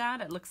up with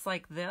that. It looks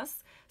like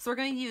this. So we're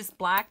going to use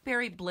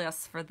Blackberry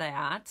Bliss for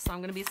that. So I'm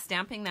going to be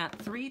stamping that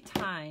 3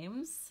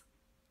 times.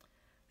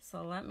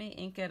 So let me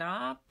ink it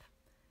up,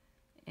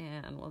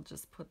 and we'll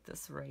just put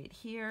this right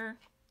here.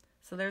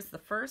 So there's the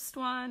first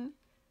one.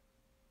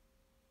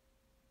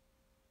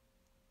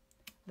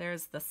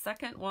 There's the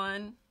second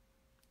one.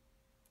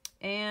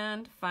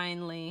 And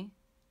finally,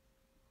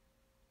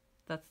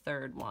 the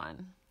third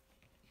one.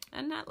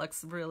 And that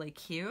looks really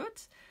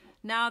cute.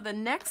 Now the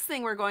next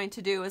thing we're going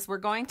to do is we're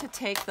going to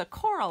take the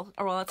coral,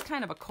 or well, it's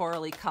kind of a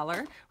corally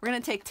color. We're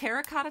going to take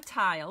Terracotta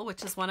Tile,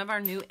 which is one of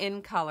our new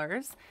in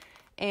colors,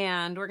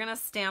 and we're going to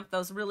stamp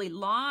those really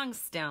long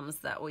stems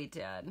that we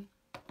did.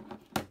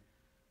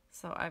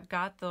 So I've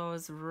got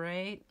those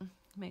right,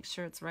 make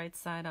sure it's right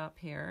side up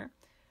here.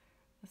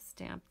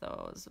 Stamp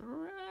those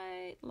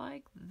right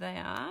like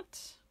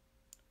that.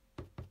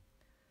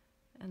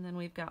 And then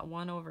we've got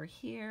one over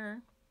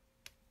here.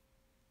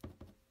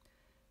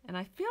 And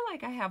I feel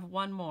like I have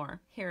one more.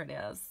 Here it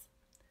is.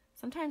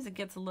 Sometimes it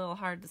gets a little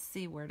hard to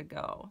see where to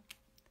go.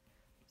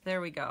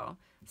 There we go.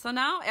 So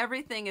now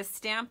everything is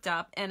stamped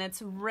up and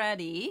it's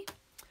ready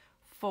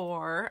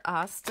for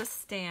us to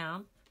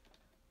stamp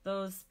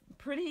those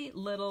pretty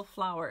little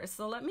flowers.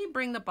 So let me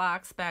bring the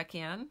box back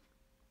in.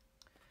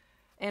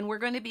 And we're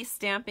going to be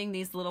stamping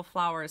these little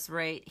flowers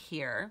right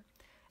here.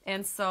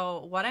 And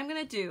so what I'm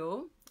going to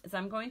do is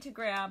I'm going to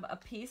grab a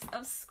piece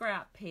of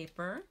scrap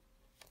paper,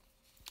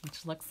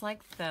 which looks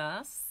like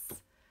this.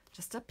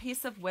 Just a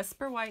piece of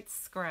Whisper White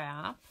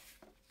scrap.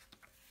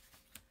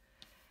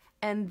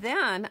 And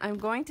then I'm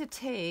going to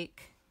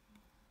take,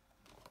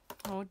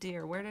 oh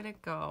dear, where did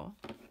it go?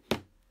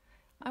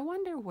 I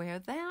wonder where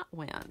that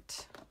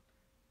went.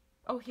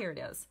 Oh, here it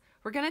is.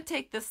 We're going to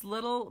take this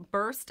little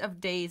burst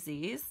of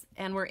daisies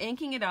and we're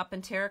inking it up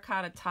in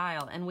Terracotta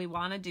Tile, and we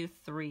want to do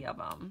 3 of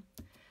them.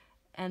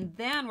 And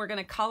then we're going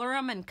to color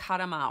them and cut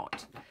them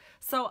out.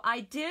 So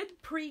I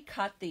did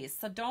pre-cut these,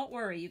 so don't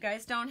worry. You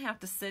guys don't have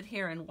to sit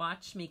here and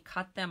watch me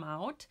cut them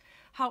out.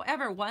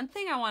 However, one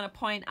thing I want to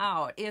point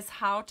out is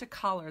how to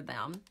color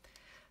them.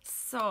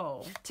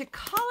 So to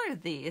color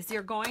these,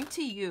 you're going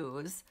to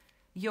use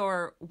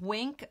your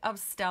Wink of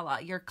Stella,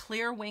 your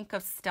clear Wink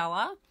of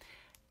Stella.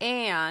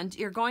 And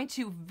you're going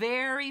to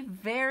very,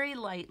 very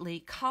lightly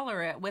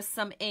color it with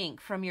some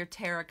ink from your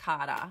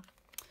terracotta.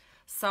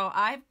 So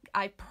I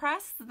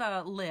pressed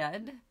the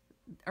lid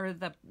or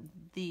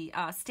the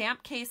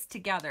stamp case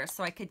together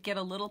so I could get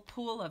a little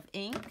pool of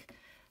ink.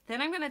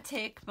 Then I'm going to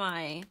take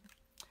my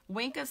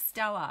Wink of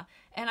Stella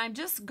and I'm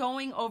just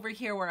going over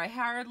here where I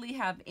hardly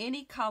have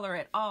any color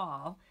at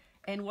all.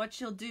 And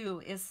what you'll do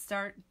is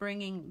start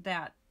bringing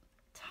that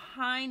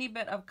tiny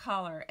bit of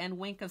color and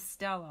Wink of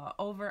Stella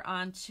over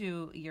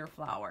onto your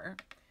flower.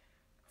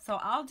 So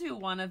I'll do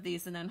one of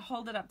these and then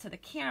hold it up to the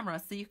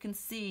camera so you can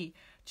see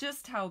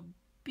just how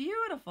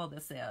beautiful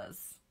this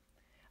is.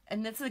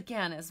 And this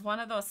again is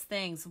one of those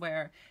things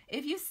where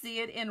if you see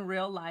it in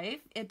real life,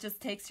 it just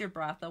takes your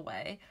breath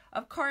away.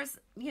 Of course,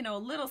 you know,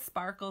 little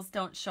sparkles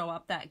don't show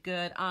up that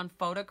good on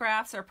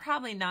photographs or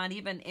probably not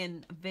even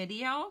in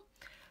video.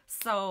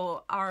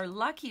 So our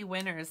lucky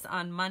winners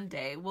on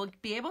Monday will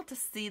be able to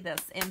see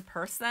this in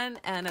person,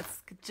 and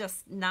it's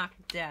just knock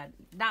dead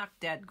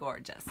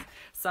gorgeous.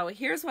 So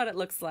here's what it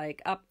looks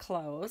like up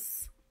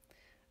close.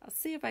 I'll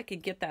see if I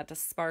could get that to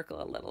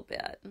sparkle a little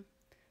bit.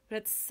 But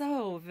it's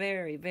so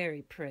very,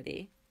 very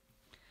pretty.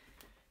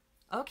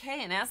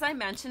 Okay, and as I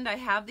mentioned, I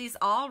have these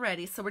all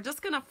ready, so we're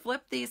just going to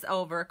flip these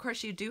over. Of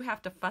course, you do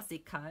have to fussy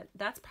cut.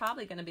 That's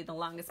probably going to be the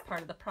longest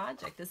part of the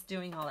project, is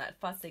doing all that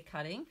fussy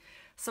cutting.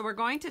 So we're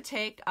going to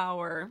take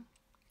our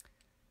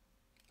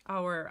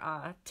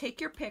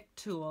take your pick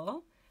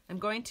tool. I'm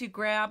going to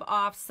grab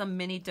off some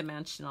mini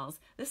dimensionals.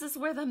 This is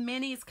where the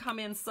minis come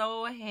in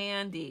so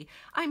handy.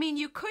 I mean,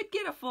 you could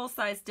get a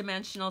full-size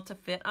dimensional to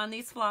fit on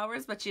these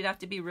flowers, but you'd have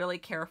to be really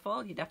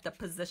careful. You'd have to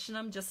position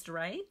them just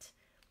right.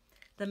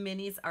 The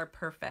minis are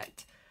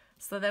perfect.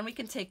 So then we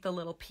can take the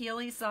little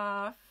peelies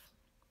off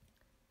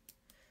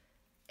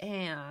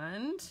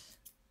and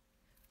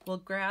we'll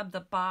grab the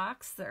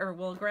box, or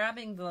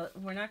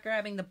we're not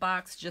grabbing the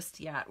box just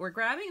yet. We're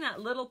grabbing that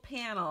little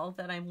panel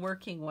that I'm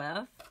working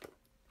with,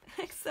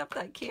 except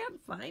I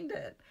can't find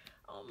it.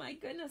 Oh my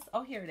goodness.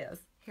 Oh, here it is.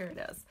 Here it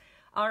is.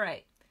 All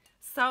right.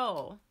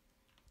 So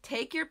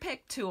take your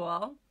pick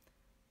tool,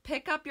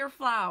 pick up your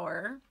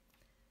flower,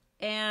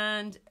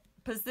 and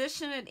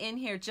position it in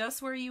here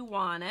just where you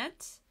want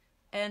it,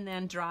 and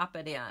then drop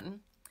it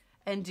in.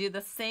 And do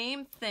the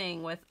same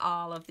thing with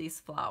all of these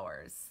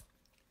flowers.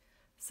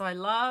 So I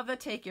love the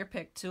take your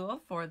pick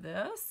tool for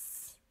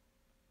this.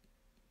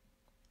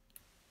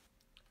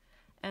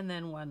 And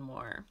then one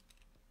more.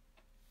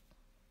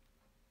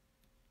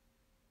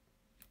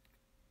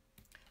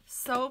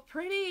 So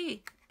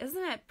pretty.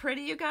 Isn't it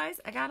pretty, you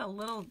guys? I got a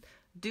little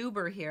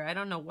doober here. I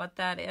don't know what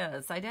that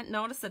is. I didn't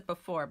notice it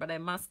before, but I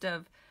must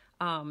have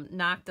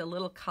knocked a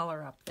little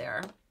color up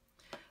there.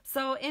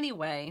 So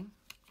anyway,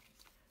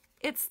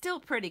 it's still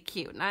pretty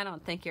cute, and I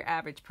don't think your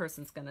average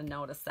person's going to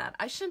notice that.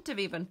 I shouldn't have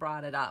even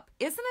brought it up.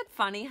 Isn't it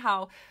funny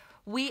how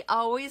we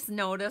always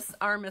notice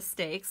our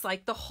mistakes?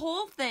 Like the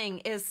whole thing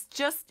is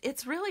just,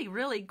 it's really,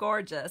 really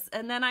gorgeous.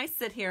 And then I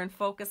sit here and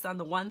focus on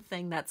the one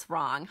thing that's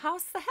wrong. How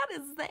sad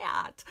is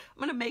that?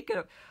 I'm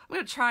going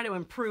to try to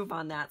improve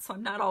on that so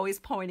I'm not always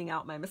pointing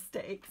out my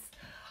mistakes.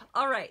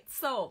 All right,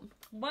 so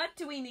what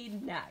do we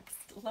need next?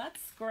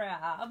 Let's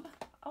grab,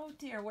 oh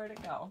dear, where'd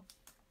it go?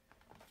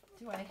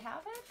 Do I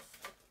have it?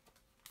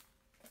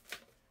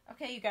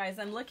 Okay, you guys,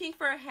 I'm looking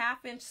for a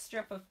 1/2-inch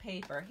strip of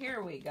paper.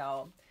 Here we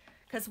go.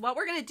 Because what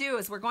we're going to do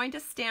is we're going to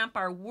stamp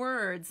our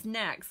words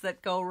next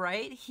that go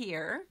right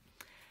here.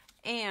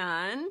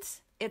 And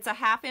it's a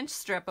 1/2-inch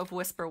strip of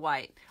Whisper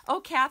White. Oh,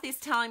 Kathy's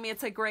telling me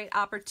it's a great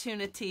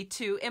opportunity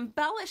to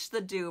embellish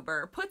the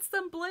duber. Put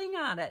some bling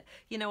on it.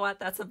 You know what?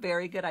 That's a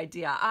very good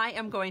idea. I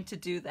am going to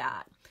do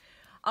that.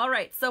 All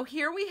right, so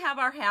here we have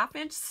our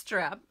 1/2-inch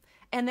strip.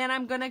 And then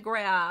I'm going to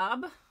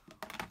grab,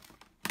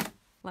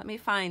 let me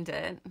find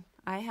it.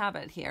 I have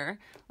it here.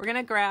 We're going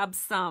to grab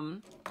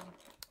some,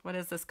 what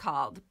is this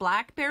called?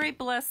 Blackberry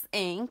Bliss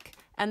ink.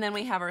 And then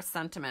we have our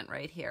sentiment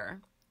right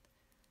here.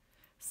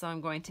 So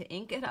I'm going to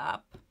ink it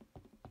up.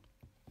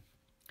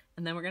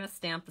 And then we're going to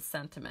stamp the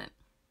sentiment.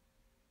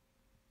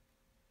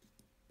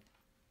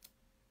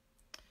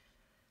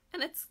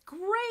 And it's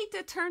great.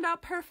 It turned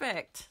out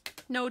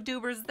perfect. No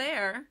dubers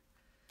there.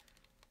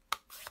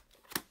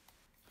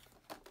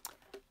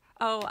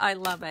 Oh, I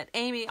love it.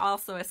 Amy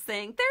also is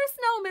saying, there's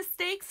no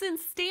mistakes in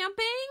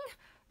stamping,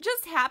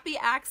 just happy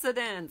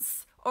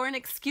accidents or an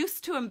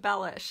excuse to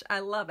embellish. I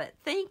love it.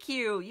 Thank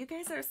you. You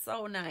guys are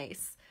so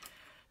nice.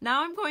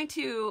 Now I'm going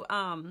to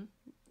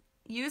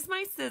use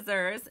my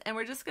scissors and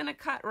we're just going to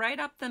cut right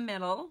up the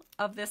middle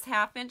of this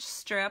 1/2-inch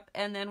strip,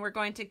 and then we're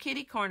going to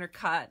kitty corner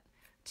cut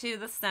to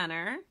the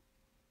center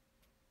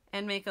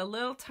and make a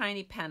little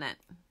tiny pennant.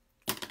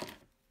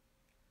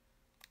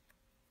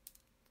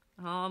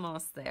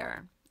 Almost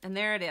there. And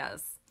there it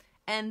is.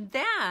 And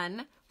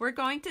then we're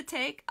going to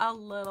take a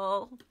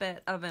little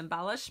bit of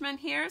embellishment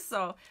here.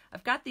 So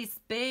I've got these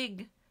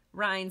big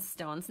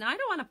rhinestones. Now I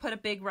don't want to put a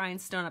big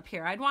rhinestone up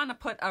here. I'd want to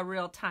put a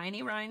real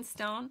tiny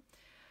rhinestone.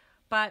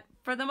 But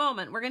for the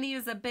moment, we're going to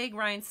use a big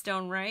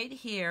rhinestone right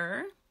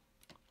here.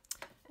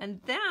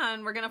 And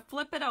then we're going to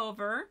flip it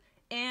over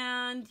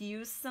and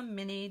use some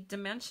mini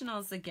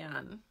dimensionals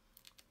again.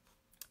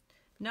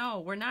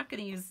 No, we're not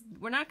going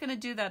to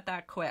do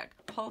that quick.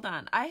 Hold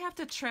on. I have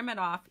to trim it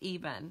off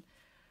even.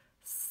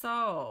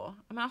 So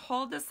I'm going to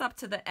hold this up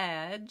to the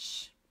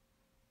edge.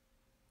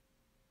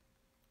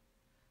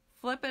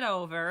 Flip it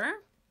over. I'm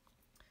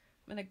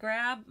going to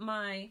grab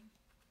my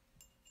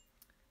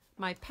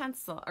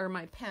pencil or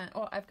my pen.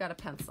 Oh, I've got a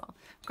pencil.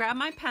 Grab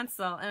my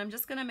pencil and I'm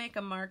just going to make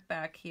a mark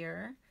back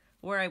here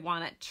where I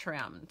want it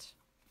trimmed.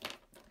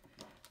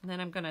 And then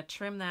I'm going to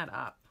trim that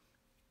up.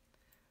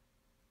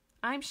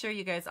 I'm sure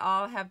you guys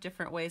all have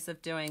different ways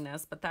of doing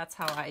this, but that's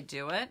how I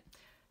do it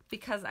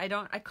because I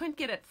couldn't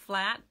get it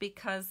flat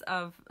because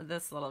of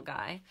this little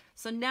guy.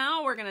 So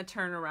now we're going to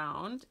turn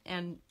around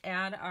and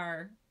add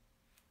our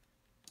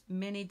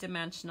mini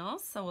dimensionals.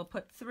 So we'll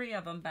put 3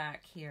 of them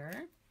back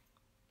here.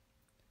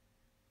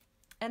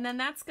 And then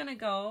that's going to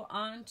go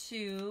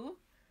onto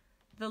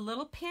the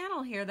little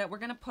panel here that we're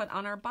going to put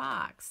on our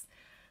box.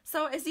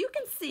 So as you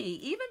can see,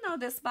 even though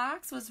this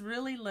box was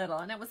really little,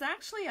 and it was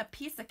actually a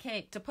piece of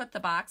cake to put the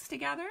box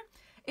together,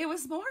 it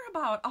was more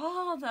about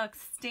all the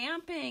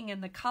stamping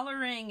and the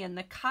coloring and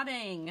the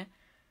cutting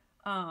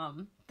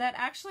that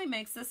actually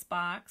makes this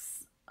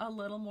box a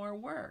little more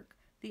work.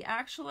 The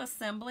actual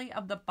assembly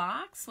of the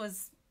box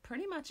was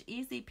pretty much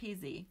easy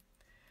peasy.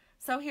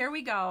 So here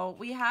we go.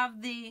 We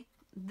have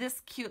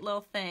this cute little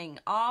thing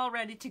all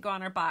ready to go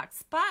on our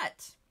box,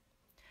 but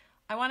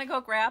I want to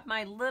go grab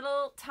my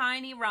little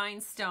tiny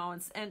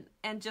rhinestones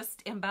and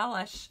just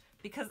embellish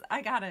because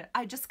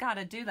I just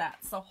gotta do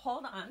that. So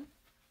hold on.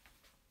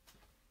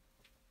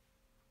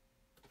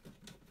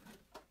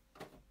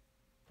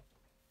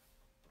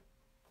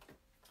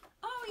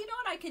 Oh, you know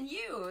what I can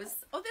use?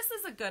 Oh, this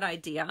is a good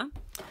idea.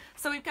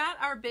 So we've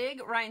got our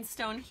big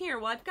rhinestone here.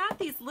 Well, I've got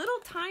these little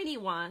tiny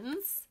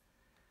ones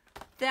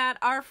that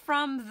are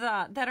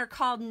that are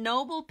called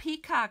Noble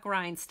Peacock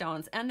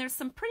rhinestones, and there's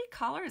some pretty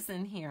colors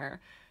in here.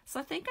 So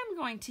I think I'm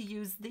going to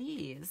use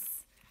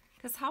these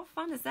because how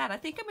fun is that? I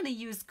think I'm going to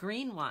use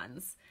green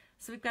ones.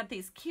 So we've got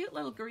these cute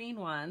little green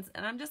ones,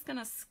 and I'm just going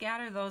to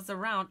scatter those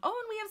around. Oh,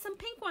 and we have some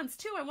pink ones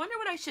too. I wonder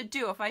what I should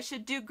do, if I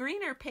should do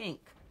green or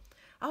pink.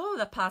 Oh,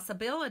 the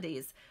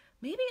possibilities.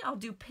 Maybe I'll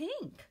do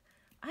pink.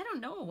 I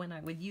don't know when I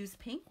would use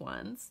pink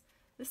ones.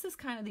 This is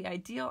kind of the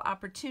ideal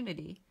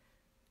opportunity.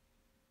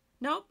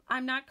 Nope,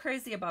 I'm not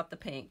crazy about the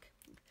pink.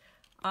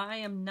 I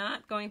am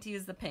not going to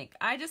use the pink.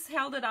 I just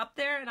held it up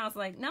there and I was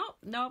like,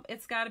 nope,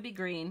 it's got to be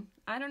green.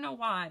 I don't know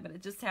why, but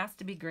it just has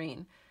to be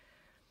green.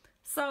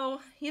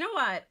 So, you know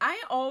what? I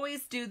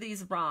always do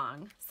these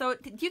wrong. So,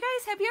 you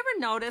guys, have you ever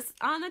noticed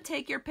on the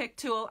Take Your Pick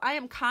tool, I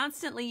am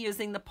constantly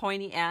using the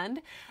pointy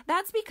end?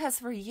 That's because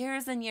for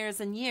years and years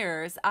and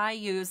years, I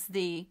use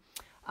the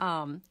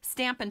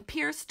Stamp and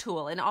Pierce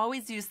tool and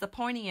always use the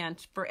pointy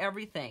end for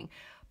everything.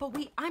 But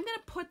I'm going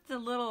to put the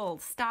little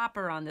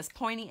stopper on this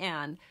pointy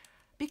end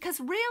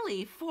because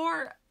really,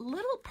 for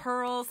little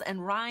pearls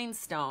and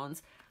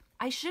rhinestones,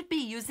 I should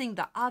be using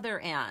the other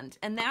end,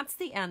 and that's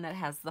the end that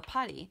has the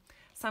putty.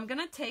 So I'm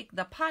going to take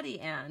the putty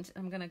end,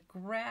 I'm going to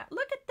grab,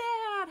 look at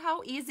that,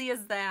 how easy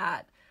is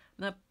that?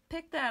 I'm going to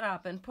pick that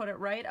up and put it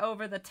right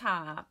over the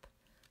top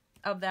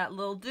of that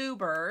little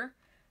duber,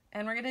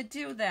 and we're going to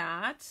do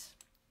that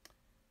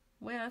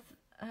with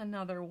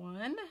another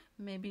one.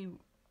 Maybe,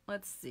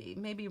 let's see,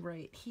 maybe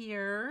right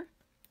here.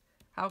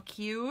 How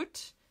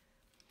cute.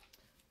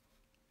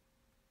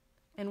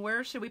 And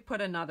where should we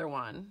put another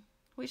one?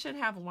 We should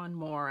have one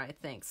more, I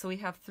think. So we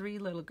have 3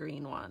 little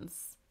green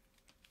ones.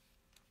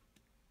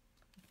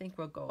 I think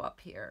we'll go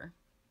up here.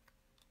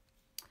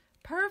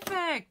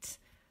 Perfect.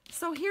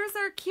 So here's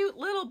our cute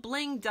little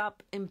blinged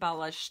up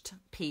embellished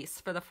piece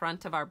for the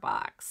front of our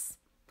box.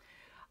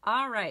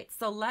 All right,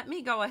 so let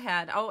me go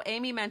ahead. Oh,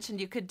 Amy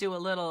mentioned you could do a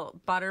little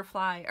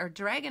butterfly or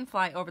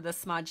dragonfly over the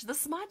smudge. The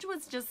smudge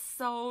was just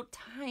so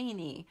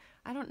tiny.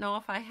 I don't know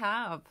if I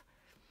have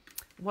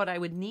what I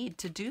would need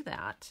to do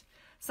that.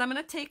 So I'm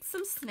going to take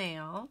some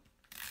snail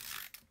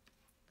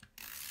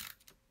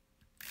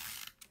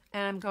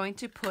and I'm going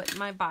to put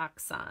my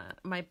box on,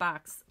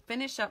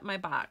 finish up my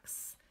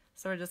box.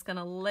 So we're just going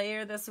to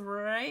layer this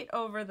right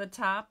over the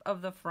top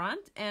of the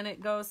front, and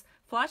it goes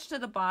flush to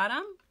the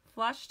bottom,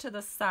 flush to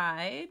the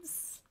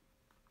sides.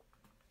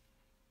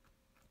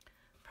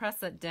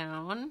 Press it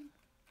down.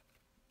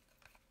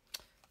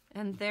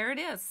 And there it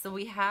is. So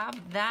we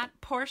have that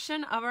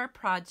portion of our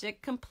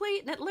project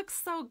complete, and it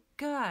looks so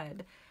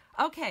good.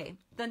 Okay,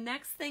 the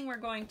next thing we're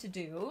going to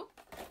do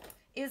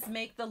is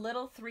make the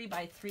little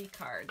 3x3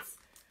 cards.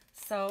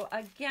 So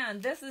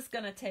again, this is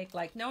going to take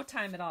like no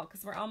time at all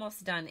because we're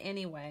almost done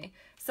anyway.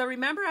 So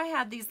remember I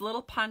had these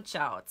little punch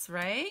outs,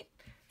 right?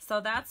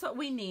 So that's what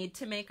we need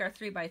to make our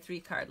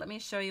 3x3 card. Let me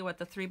show you what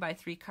the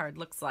 3x3 card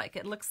looks like.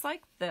 It looks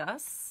like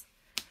this.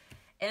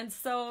 And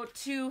so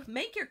to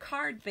make your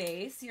card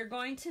base, you're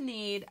going to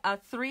need a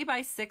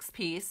 3x6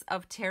 piece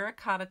of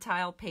terracotta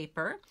tile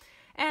paper.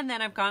 And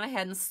then I've gone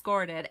ahead and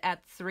scored it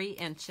at 3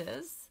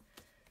 inches.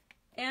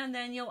 And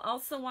then you'll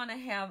also want to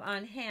have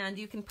on hand,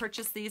 you can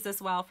purchase these as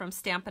well from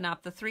Stampin'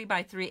 Up, the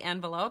 3x3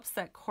 envelopes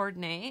that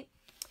coordinate.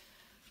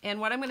 And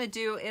what I'm going to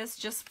do is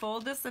just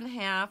fold this in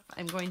half.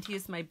 I'm going to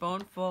use my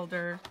bone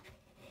folder,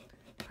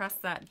 press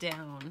that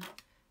down,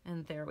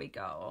 and there we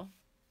go.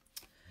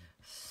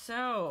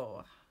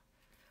 So,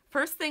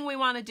 first thing we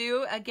want to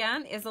do,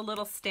 again, is a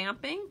little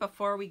stamping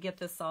before we get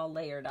this all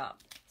layered up.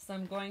 So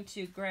I'm going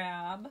to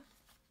grab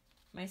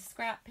my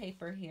scrap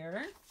paper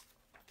here,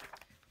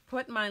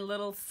 put my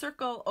little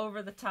circle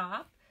over the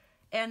top,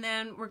 and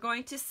then we're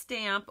going to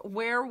stamp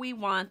where we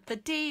want the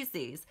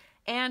daisies.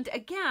 And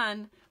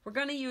again, we're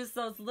going to use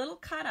those little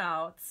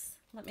cutouts.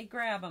 Let me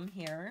grab them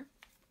here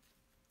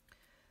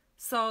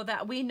so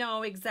that we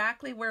know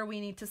exactly where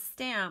we need to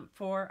stamp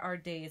for our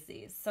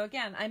daisies. So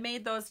again, I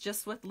made those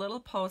just with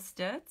little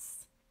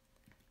Post-its.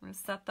 I'm going to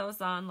set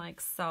those on like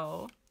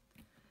so.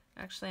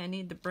 Actually, I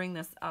need to bring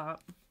this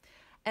up.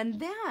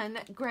 And then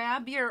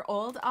grab your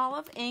old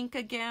olive ink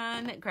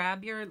again,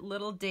 grab your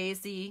little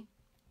daisy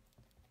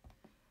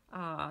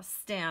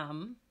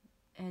stem,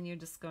 and you're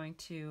just going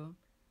to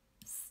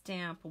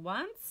stamp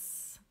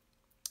once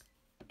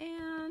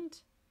and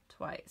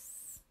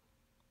twice.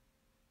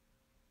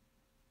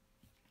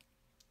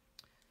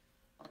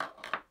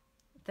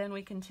 Then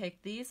we can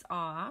take these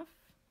off,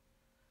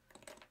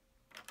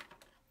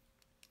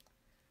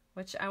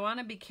 which I want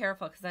to be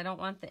careful because I don't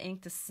want the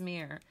ink to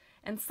smear.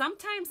 And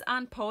sometimes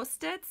on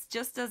Post-its,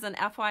 just as an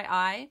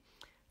FYI,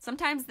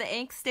 sometimes the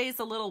ink stays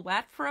a little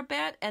wet for a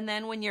bit, and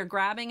then when you're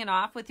grabbing it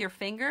off with your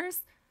fingers,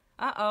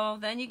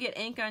 then you get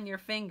ink on your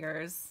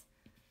fingers.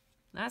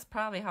 That's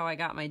probably how I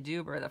got my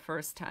Duber the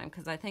first time,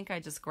 because I think I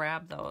just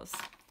grabbed those.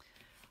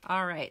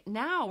 All right,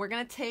 now we're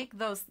going to take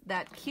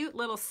that cute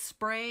little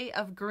spray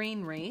of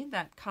greenery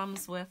that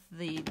comes with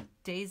the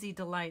Daisy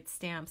Delight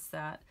stamp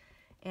set,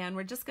 and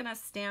we're just going to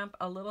stamp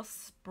a little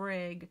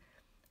sprig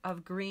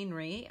of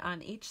greenery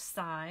on each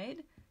side,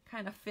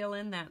 kind of fill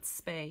in that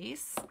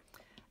space.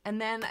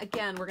 And then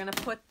again, we're going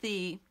to put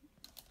the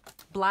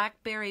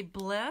Blackberry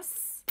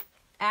Bliss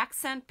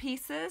accent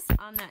pieces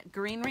on that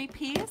greenery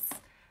piece.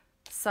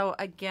 So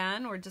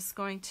again, we're just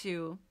going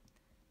to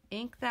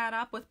ink that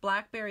up with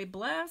Blackberry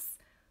Bliss,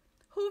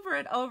 hoover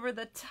it over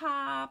the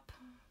top.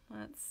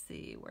 Let's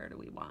see, where do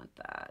we want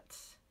that?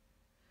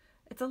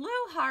 It's a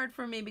little hard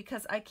for me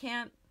because I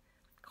can't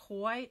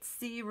quite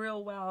see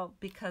real well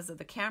because of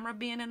the camera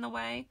being in the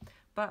way,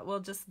 but we'll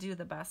just do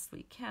the best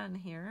we can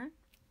here.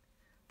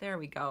 There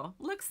we go.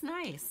 Looks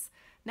nice.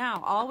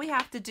 Now all we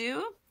have to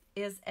do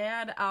is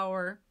add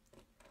our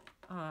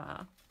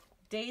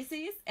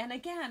daisies, and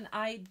again,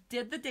 I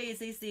did the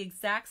daisies the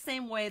exact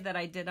same way that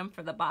I did them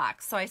for the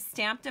box. So I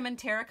stamped them in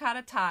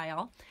terracotta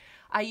tile.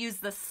 I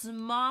used the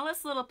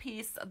smallest little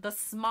piece, the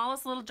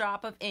smallest little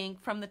drop of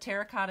ink from the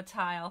terracotta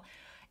tile,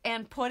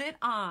 and put it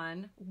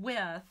on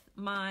with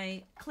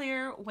my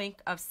clear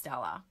Wink of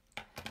Stella.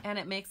 And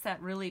it makes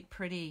that really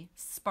pretty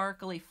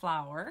sparkly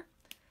flower.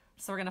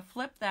 So we're going to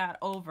flip that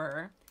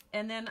over,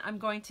 and then I'm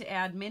going to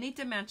add mini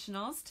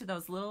dimensionals to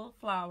those little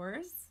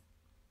flowers.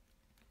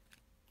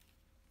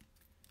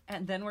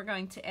 And then we're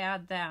going to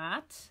add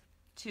that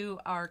to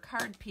our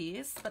card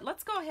piece. But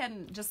let's go ahead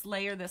and just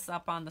layer this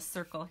up on the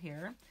circle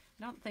here.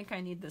 I don't think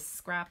I need this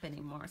scrap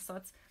anymore, so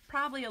it's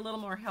probably a little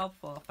more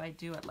helpful if I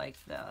do it like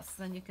this.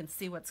 Then you can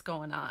see what's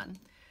going on.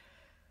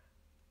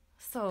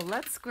 So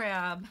let's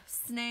grab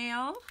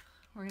snail.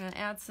 We're going to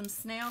add some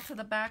snail to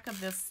the back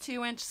of this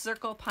 2-inch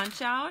circle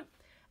punch out.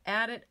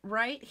 Add it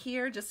right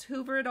here, just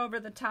hoover it over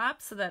the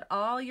top so that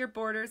all your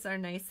borders are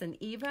nice and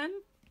even.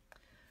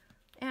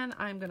 And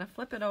I'm going to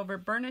flip it over,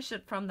 burnish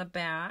it from the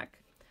back.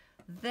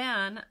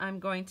 Then I'm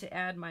going to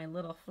add my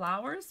little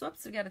flowers.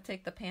 Whoops, we got to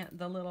take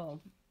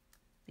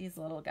these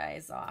little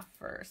guys off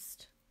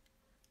first.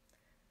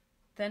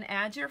 Then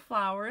add your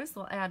flowers.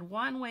 We'll add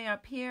one way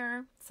up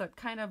here so it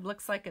kind of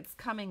looks like it's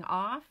coming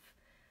off.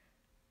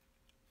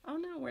 Oh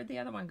no, where'd the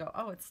other one go?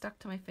 Oh, it's stuck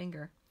to my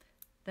finger.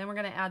 Then we're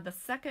going to add the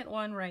second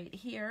one right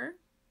here.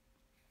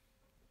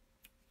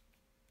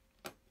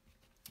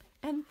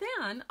 And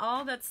then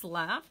all that's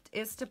left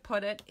is to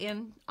put it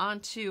in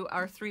onto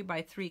our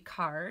 3x3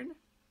 card.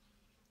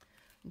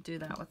 Do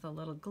that with a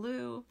little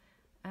glue.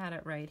 Add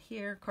it right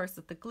here. Of course,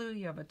 with the glue,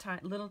 you have a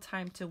little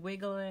time to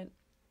wiggle it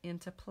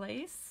into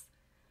place.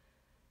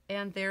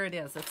 And there it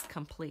is. It's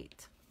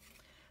complete.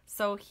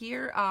 So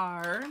here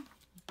are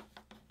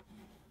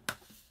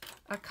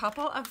a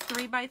couple of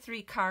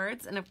 3x3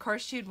 cards. And of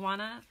course, you'd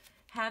want to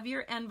have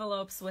your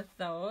envelopes with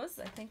those.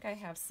 I think I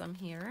have some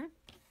here.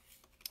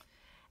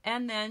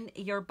 And then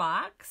your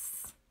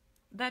box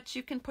that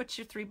you can put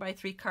your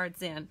 3x3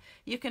 cards in.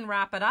 You can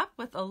wrap it up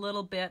with a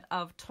little bit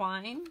of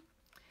twine.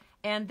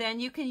 And then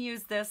you can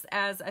use this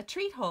as a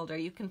treat holder.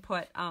 You can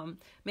put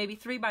maybe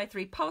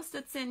 3x3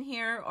 Post-its in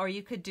here, or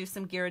you could do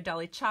some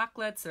Ghirardelli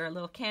chocolates or a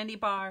little candy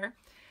bar.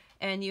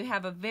 And you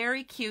have a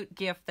very cute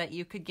gift that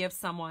you could give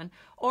someone.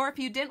 Or if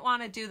you didn't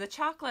want to do the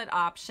chocolate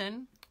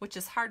option, which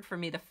is hard for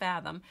me to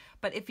fathom,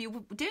 but if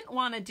you didn't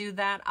want to do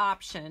that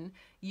option,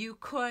 you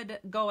could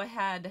go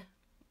ahead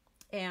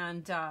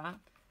and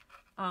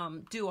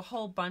do a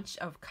whole bunch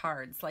of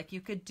cards. Like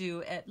you could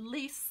do at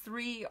least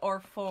 3 or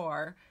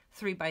 4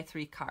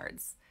 3x3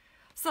 cards.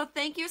 So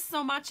thank you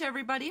so much,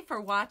 everybody,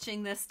 for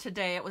watching this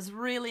today. It was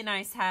really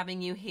nice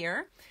having you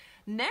here.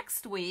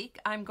 Next week,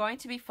 I'm going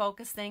to be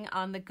focusing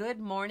on the Good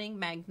Morning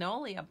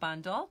Magnolia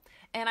bundle,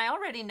 and I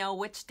already know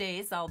which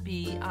days I'll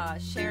be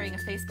sharing a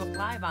Facebook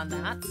Live on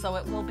that. So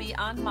it will be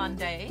on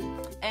Monday,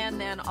 and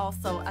then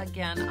also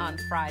again on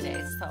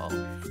Friday. So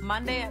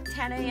Monday at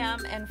 10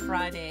 a.m. and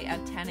Friday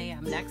at 10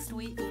 a.m. next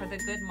week for the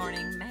Good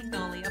Morning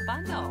Magnolia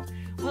bundle.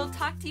 We'll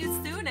talk to you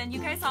soon, and you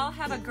guys all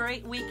have a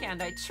great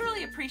weekend. I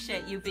truly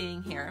appreciate you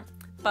being here.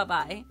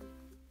 Bye-bye.